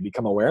moment. You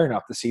become aware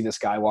enough to see this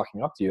guy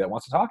walking up to you that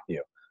wants to talk to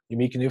you. You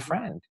meet a new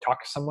friend,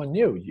 talk to someone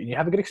new, you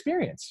have a good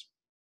experience.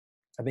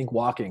 I think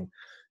walking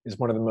is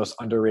one of the most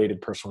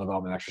underrated personal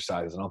development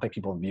exercises. I don't think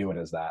people view it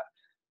as that,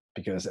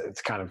 because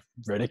it's kind of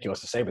ridiculous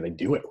to say, but they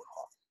do it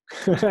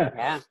wrong.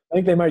 Yeah. I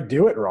think they might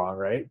do it wrong,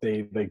 right?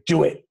 They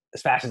do it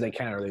as fast as they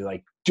can, or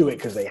they do it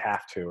because they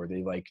have to, or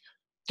they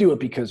do it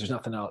because there's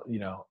nothing else,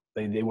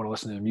 they want to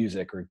listen to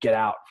music or get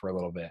out for a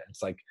little bit.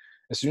 It's like,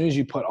 as soon as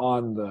you put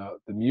on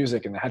the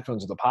music and the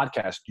headphones of the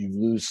podcast, you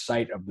lose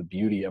sight of the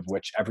beauty of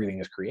which everything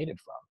is created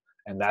from.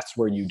 And that's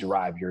where you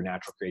derive your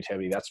natural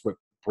creativity. That's what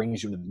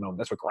brings you into the moment.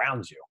 That's what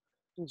grounds you.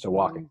 So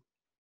walking.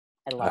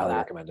 I love I highly that.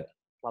 recommend it.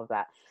 Love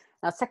that.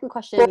 Now, second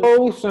question.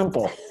 So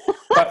simple.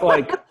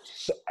 But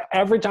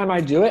every time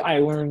I do it, I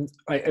learn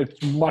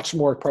it's much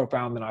more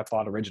profound than I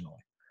thought originally.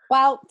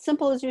 Well,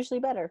 simple is usually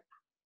better.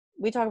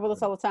 We talk about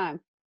this all the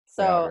time.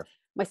 So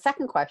my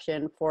second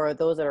question for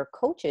those that are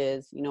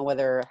coaches,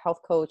 whether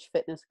health coach,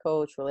 fitness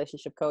coach,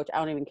 relationship coach, I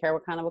don't even care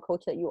what kind of a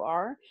coach that you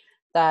are,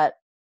 that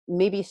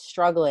maybe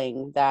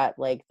struggling, that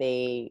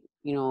they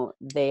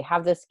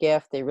have this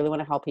gift, they really want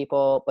to help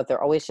people, but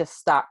they're always just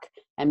stuck.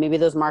 And maybe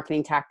those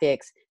marketing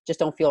tactics just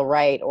don't feel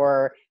right,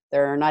 or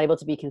they're not able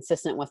to be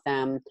consistent with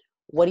them.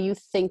 What do you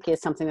think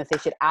is something that they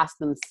should ask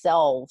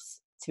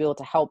themselves to be able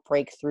to help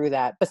break through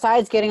that,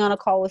 besides getting on a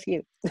call with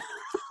you?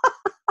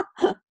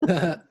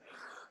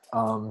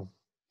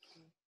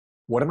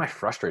 What am I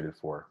frustrated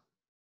for?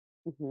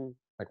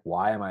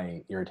 Why am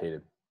I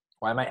irritated?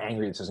 Why am I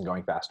angry this isn't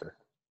going faster?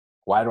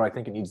 Why do I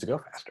think it needs to go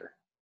faster?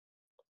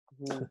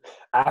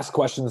 Ask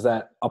questions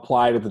that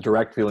apply to the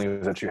direct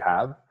feelings that you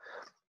have.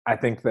 I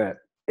think that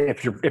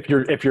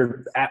if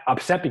you're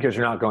upset because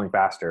you're not going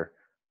faster,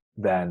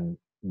 then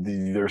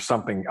there's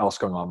something else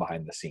going on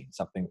behind the scenes.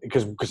 Something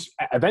because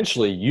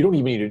eventually you don't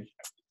even need to,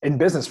 in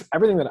business.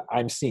 Everything that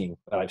I've seen,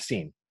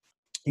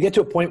 you get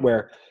to a point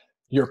where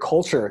your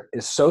culture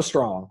is so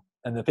strong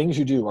and the things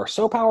you do are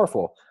so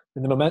powerful,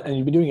 and and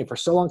you've been doing it for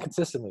so long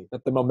consistently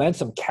that the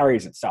momentum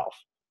carries itself.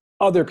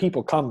 Other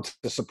people come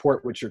to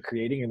support what you're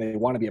creating and they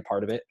want to be a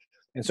part of it.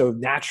 And so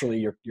naturally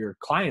your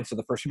clients are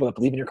the first people that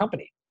believe in your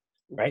company,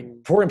 right?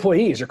 Mm-hmm. For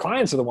employees, your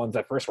clients are the ones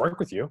that first work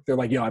with you. They're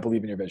like, I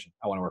believe in your vision.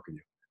 I want to work with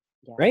you.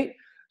 Yeah. Right.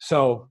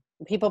 So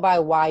People buy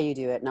why you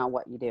do it, not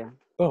what you do.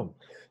 boom.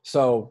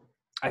 So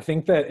I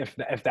think that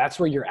if that's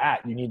where you're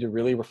at, you need to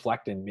really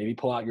reflect and maybe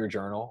pull out your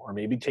journal or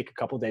maybe take a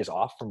couple of days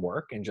off from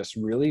work and just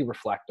really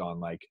reflect on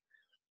like,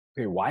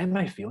 okay, why am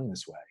I feeling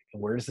this way?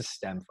 And where does this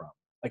stem from?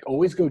 Like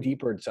always go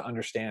deeper to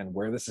understand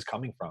where this is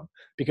coming from.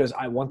 Because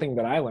one thing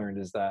that I learned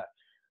is that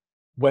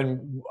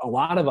when a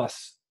lot of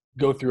us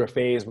go through a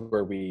phase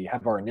where we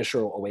have our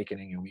initial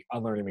awakening and we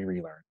unlearn and we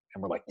relearn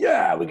and we're like,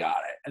 yeah, we got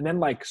it. And then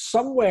like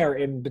somewhere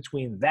in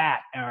between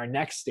that and our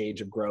next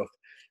stage of growth,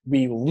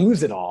 we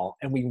lose it all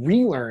and we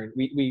relearn,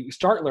 we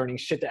start learning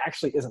shit that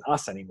actually isn't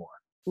us anymore.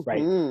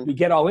 Right. Mm-hmm. We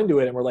get all into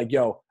it and we're like,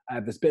 I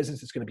have this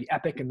business. It's going to be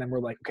epic. And then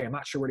we're like, okay, I'm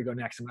not sure where to go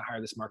next. I'm going to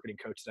hire this marketing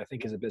coach that I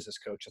think is a business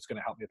coach that's going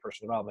to help me with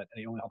personal development.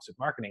 And he only helps with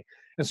marketing.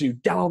 And so you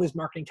down all these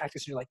marketing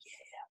tactics and you're like,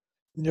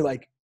 yeah. And you're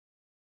like,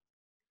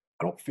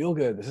 I don't feel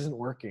good. This isn't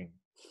working.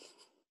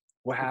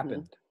 What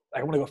happened?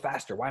 I want to go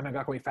faster. Why am I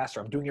not going faster?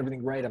 I'm doing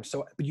everything right.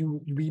 But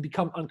you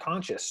become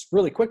unconscious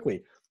really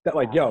quickly that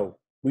like,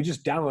 we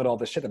just download all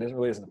this shit that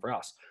really isn't for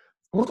us.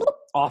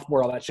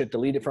 Offboard all that shit,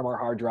 delete it from our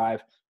hard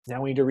drive.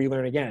 Now we need to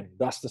relearn again.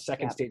 Thus the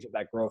second stage of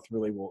that growth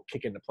really will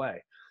kick into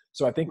play.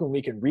 So I think when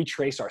we can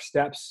retrace our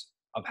steps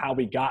of how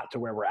we got to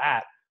where we're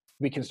at,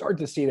 we can start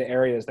to see the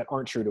areas that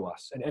aren't true to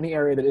us. And any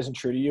area that isn't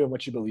true to you and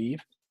what you believe,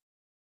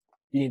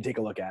 you need to take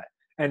a look at.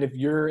 And if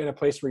you're in a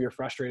place where you're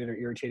frustrated or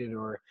irritated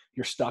or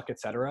you're stuck,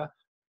 etc.,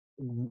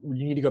 you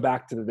need to go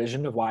back to the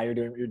vision of why you're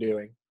doing what you're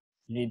doing.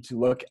 You need to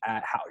look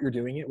at how you're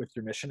doing it with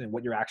your mission and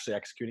what you're actually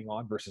executing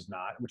on versus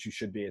not, which you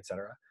should be,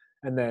 etc.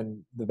 And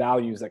then the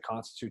values that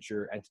constitute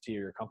your entity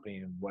or your company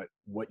and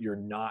what you're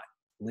not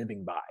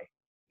living by.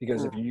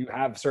 Because if you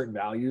have certain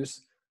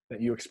values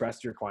that you express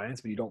to your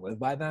clients, but you don't live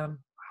by them,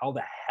 how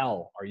the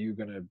hell are you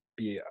going to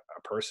be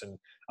a person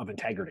of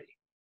integrity?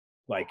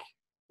 Like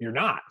you're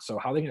not. So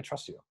how are they going to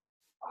trust you?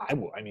 I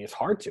mean, it's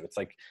hard to. It's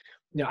like,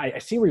 I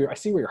see where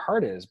your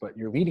heart is, but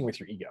you're leading with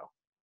your ego.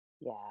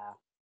 Yeah.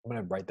 I'm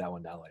going to write that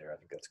one down later. I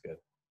think that's good.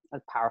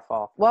 That's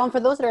powerful. Well, and for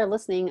those that are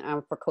listening,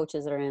 for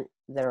coaches that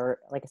are,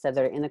 like I said,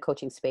 that are in the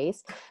coaching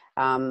space,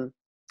 I,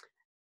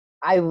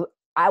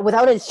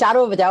 without a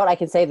shadow of a doubt, I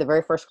can say the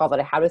very first call that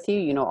I had with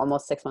you,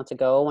 almost 6 months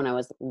ago when I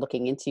was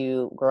looking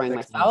into growing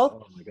myself,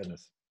 oh my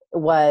goodness,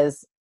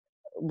 was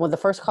the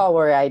first call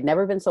where I'd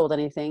never been sold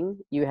anything.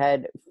 You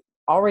had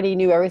already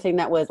knew everything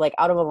that was like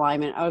out of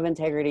alignment, out of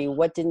integrity,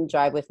 what didn't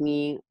jive with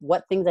me,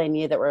 what things I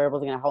needed that were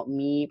able to help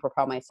me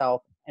propel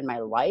myself in my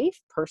life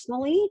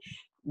personally,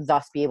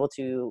 thus be able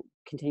to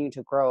continue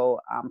to grow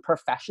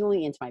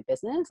professionally into my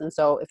business. And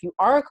so if you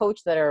are a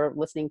coach that are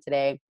listening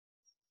today,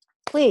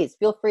 please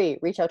feel free,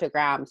 reach out to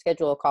Graham,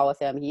 schedule a call with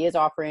him. He is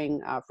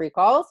offering free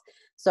calls.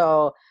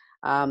 So,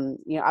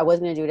 I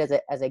wasn't going to do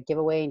it as a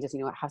giveaway and just,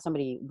 have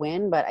somebody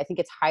win, but I think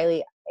it's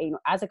highly,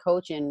 as a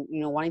coach and,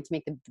 wanting to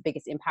make the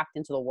biggest impact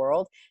into the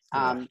world.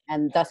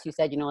 And thus you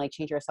said, like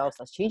change yourselves,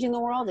 thus changing the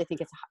world. I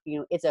think it's,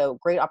 it's a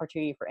great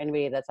opportunity for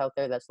anybody that's out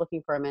there that's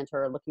looking for a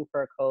mentor, looking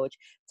for a coach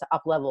to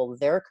up level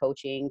their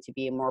coaching to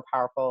be a more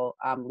powerful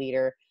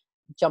leader.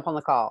 Jump on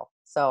the call.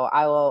 So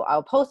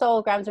I'll post all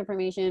of Graham's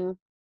information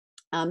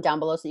down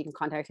below so you can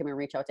contact him and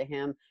reach out to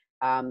him.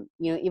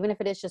 Even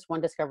if it is just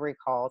one discovery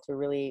call to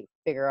really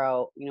figure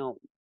out,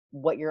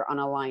 what you're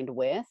unaligned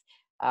with.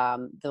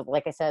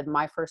 Like I said,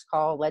 my first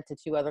call led to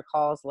 2 other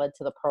calls, led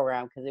to the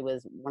program because it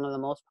was one of the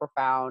most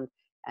profound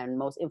and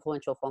most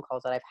influential phone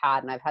calls that I've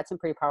had. And I've had some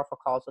pretty powerful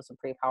calls with some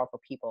pretty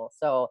powerful people.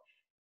 So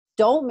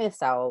don't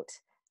miss out.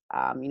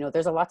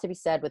 There's a lot to be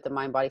said with the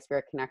mind, body,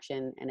 spirit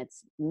connection, and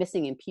it's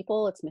missing in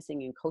people. It's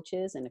missing in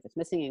coaches. And if it's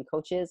missing in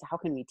coaches, how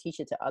can we teach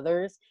it to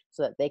others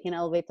so that they can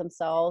elevate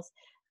themselves?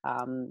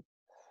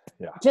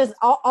 Just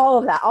all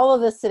of that. All of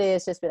this today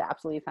has just been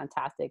absolutely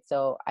fantastic.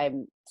 So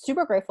I'm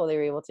super grateful they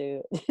were able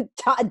to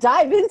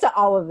dive into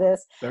all of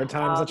this. Third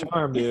time's a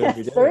charm,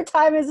 dude. Third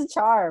time is a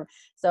charm.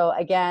 So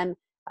again,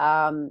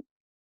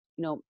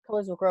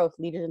 Pillars of Growth,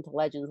 Leaders into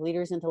Legends.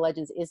 Leaders into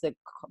Legends is the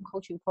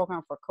coaching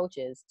program for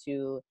coaches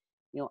to,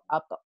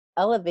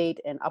 elevate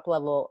and up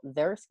level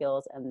their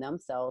skills and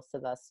themselves to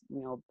thus,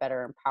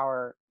 better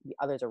empower the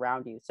others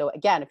around you. So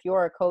again, if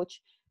you're a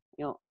coach,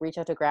 reach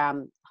out to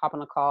Graham, hop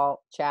on a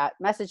call, chat,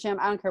 message him.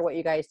 I don't care what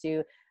you guys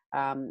do,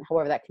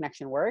 however that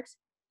connection works.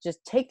 Just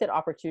take that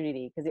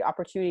opportunity because the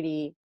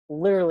opportunity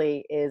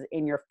literally is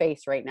in your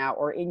face right now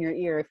or in your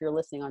ear if you're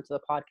listening onto the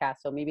podcast.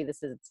 So maybe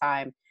this is a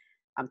time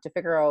to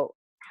figure out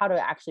how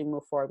to actually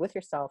move forward with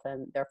yourself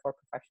and therefore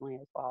professionally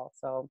as well.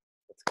 So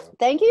Let's go.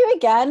 Thank you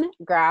again,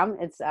 Graham.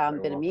 It's Very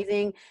been welcome.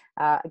 amazing.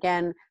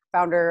 Again,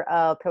 founder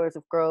of Pillars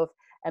of Growth,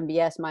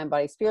 MBS Mind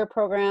Body Spirit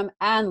program,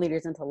 and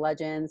Leaders into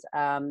Legends.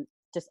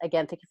 Just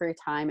again, thank you for your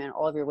time and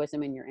all of your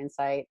wisdom and your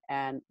insight,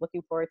 and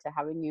looking forward to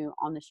having you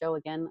on the show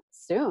again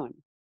soon.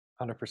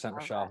 100%, All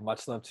Michelle. right.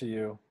 Much love to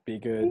you. Be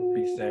good.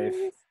 Be safe.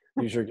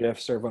 Use your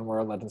gifts. Serve one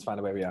world. Legends find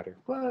a way. We out here.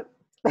 What?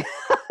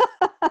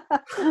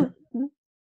 Peace.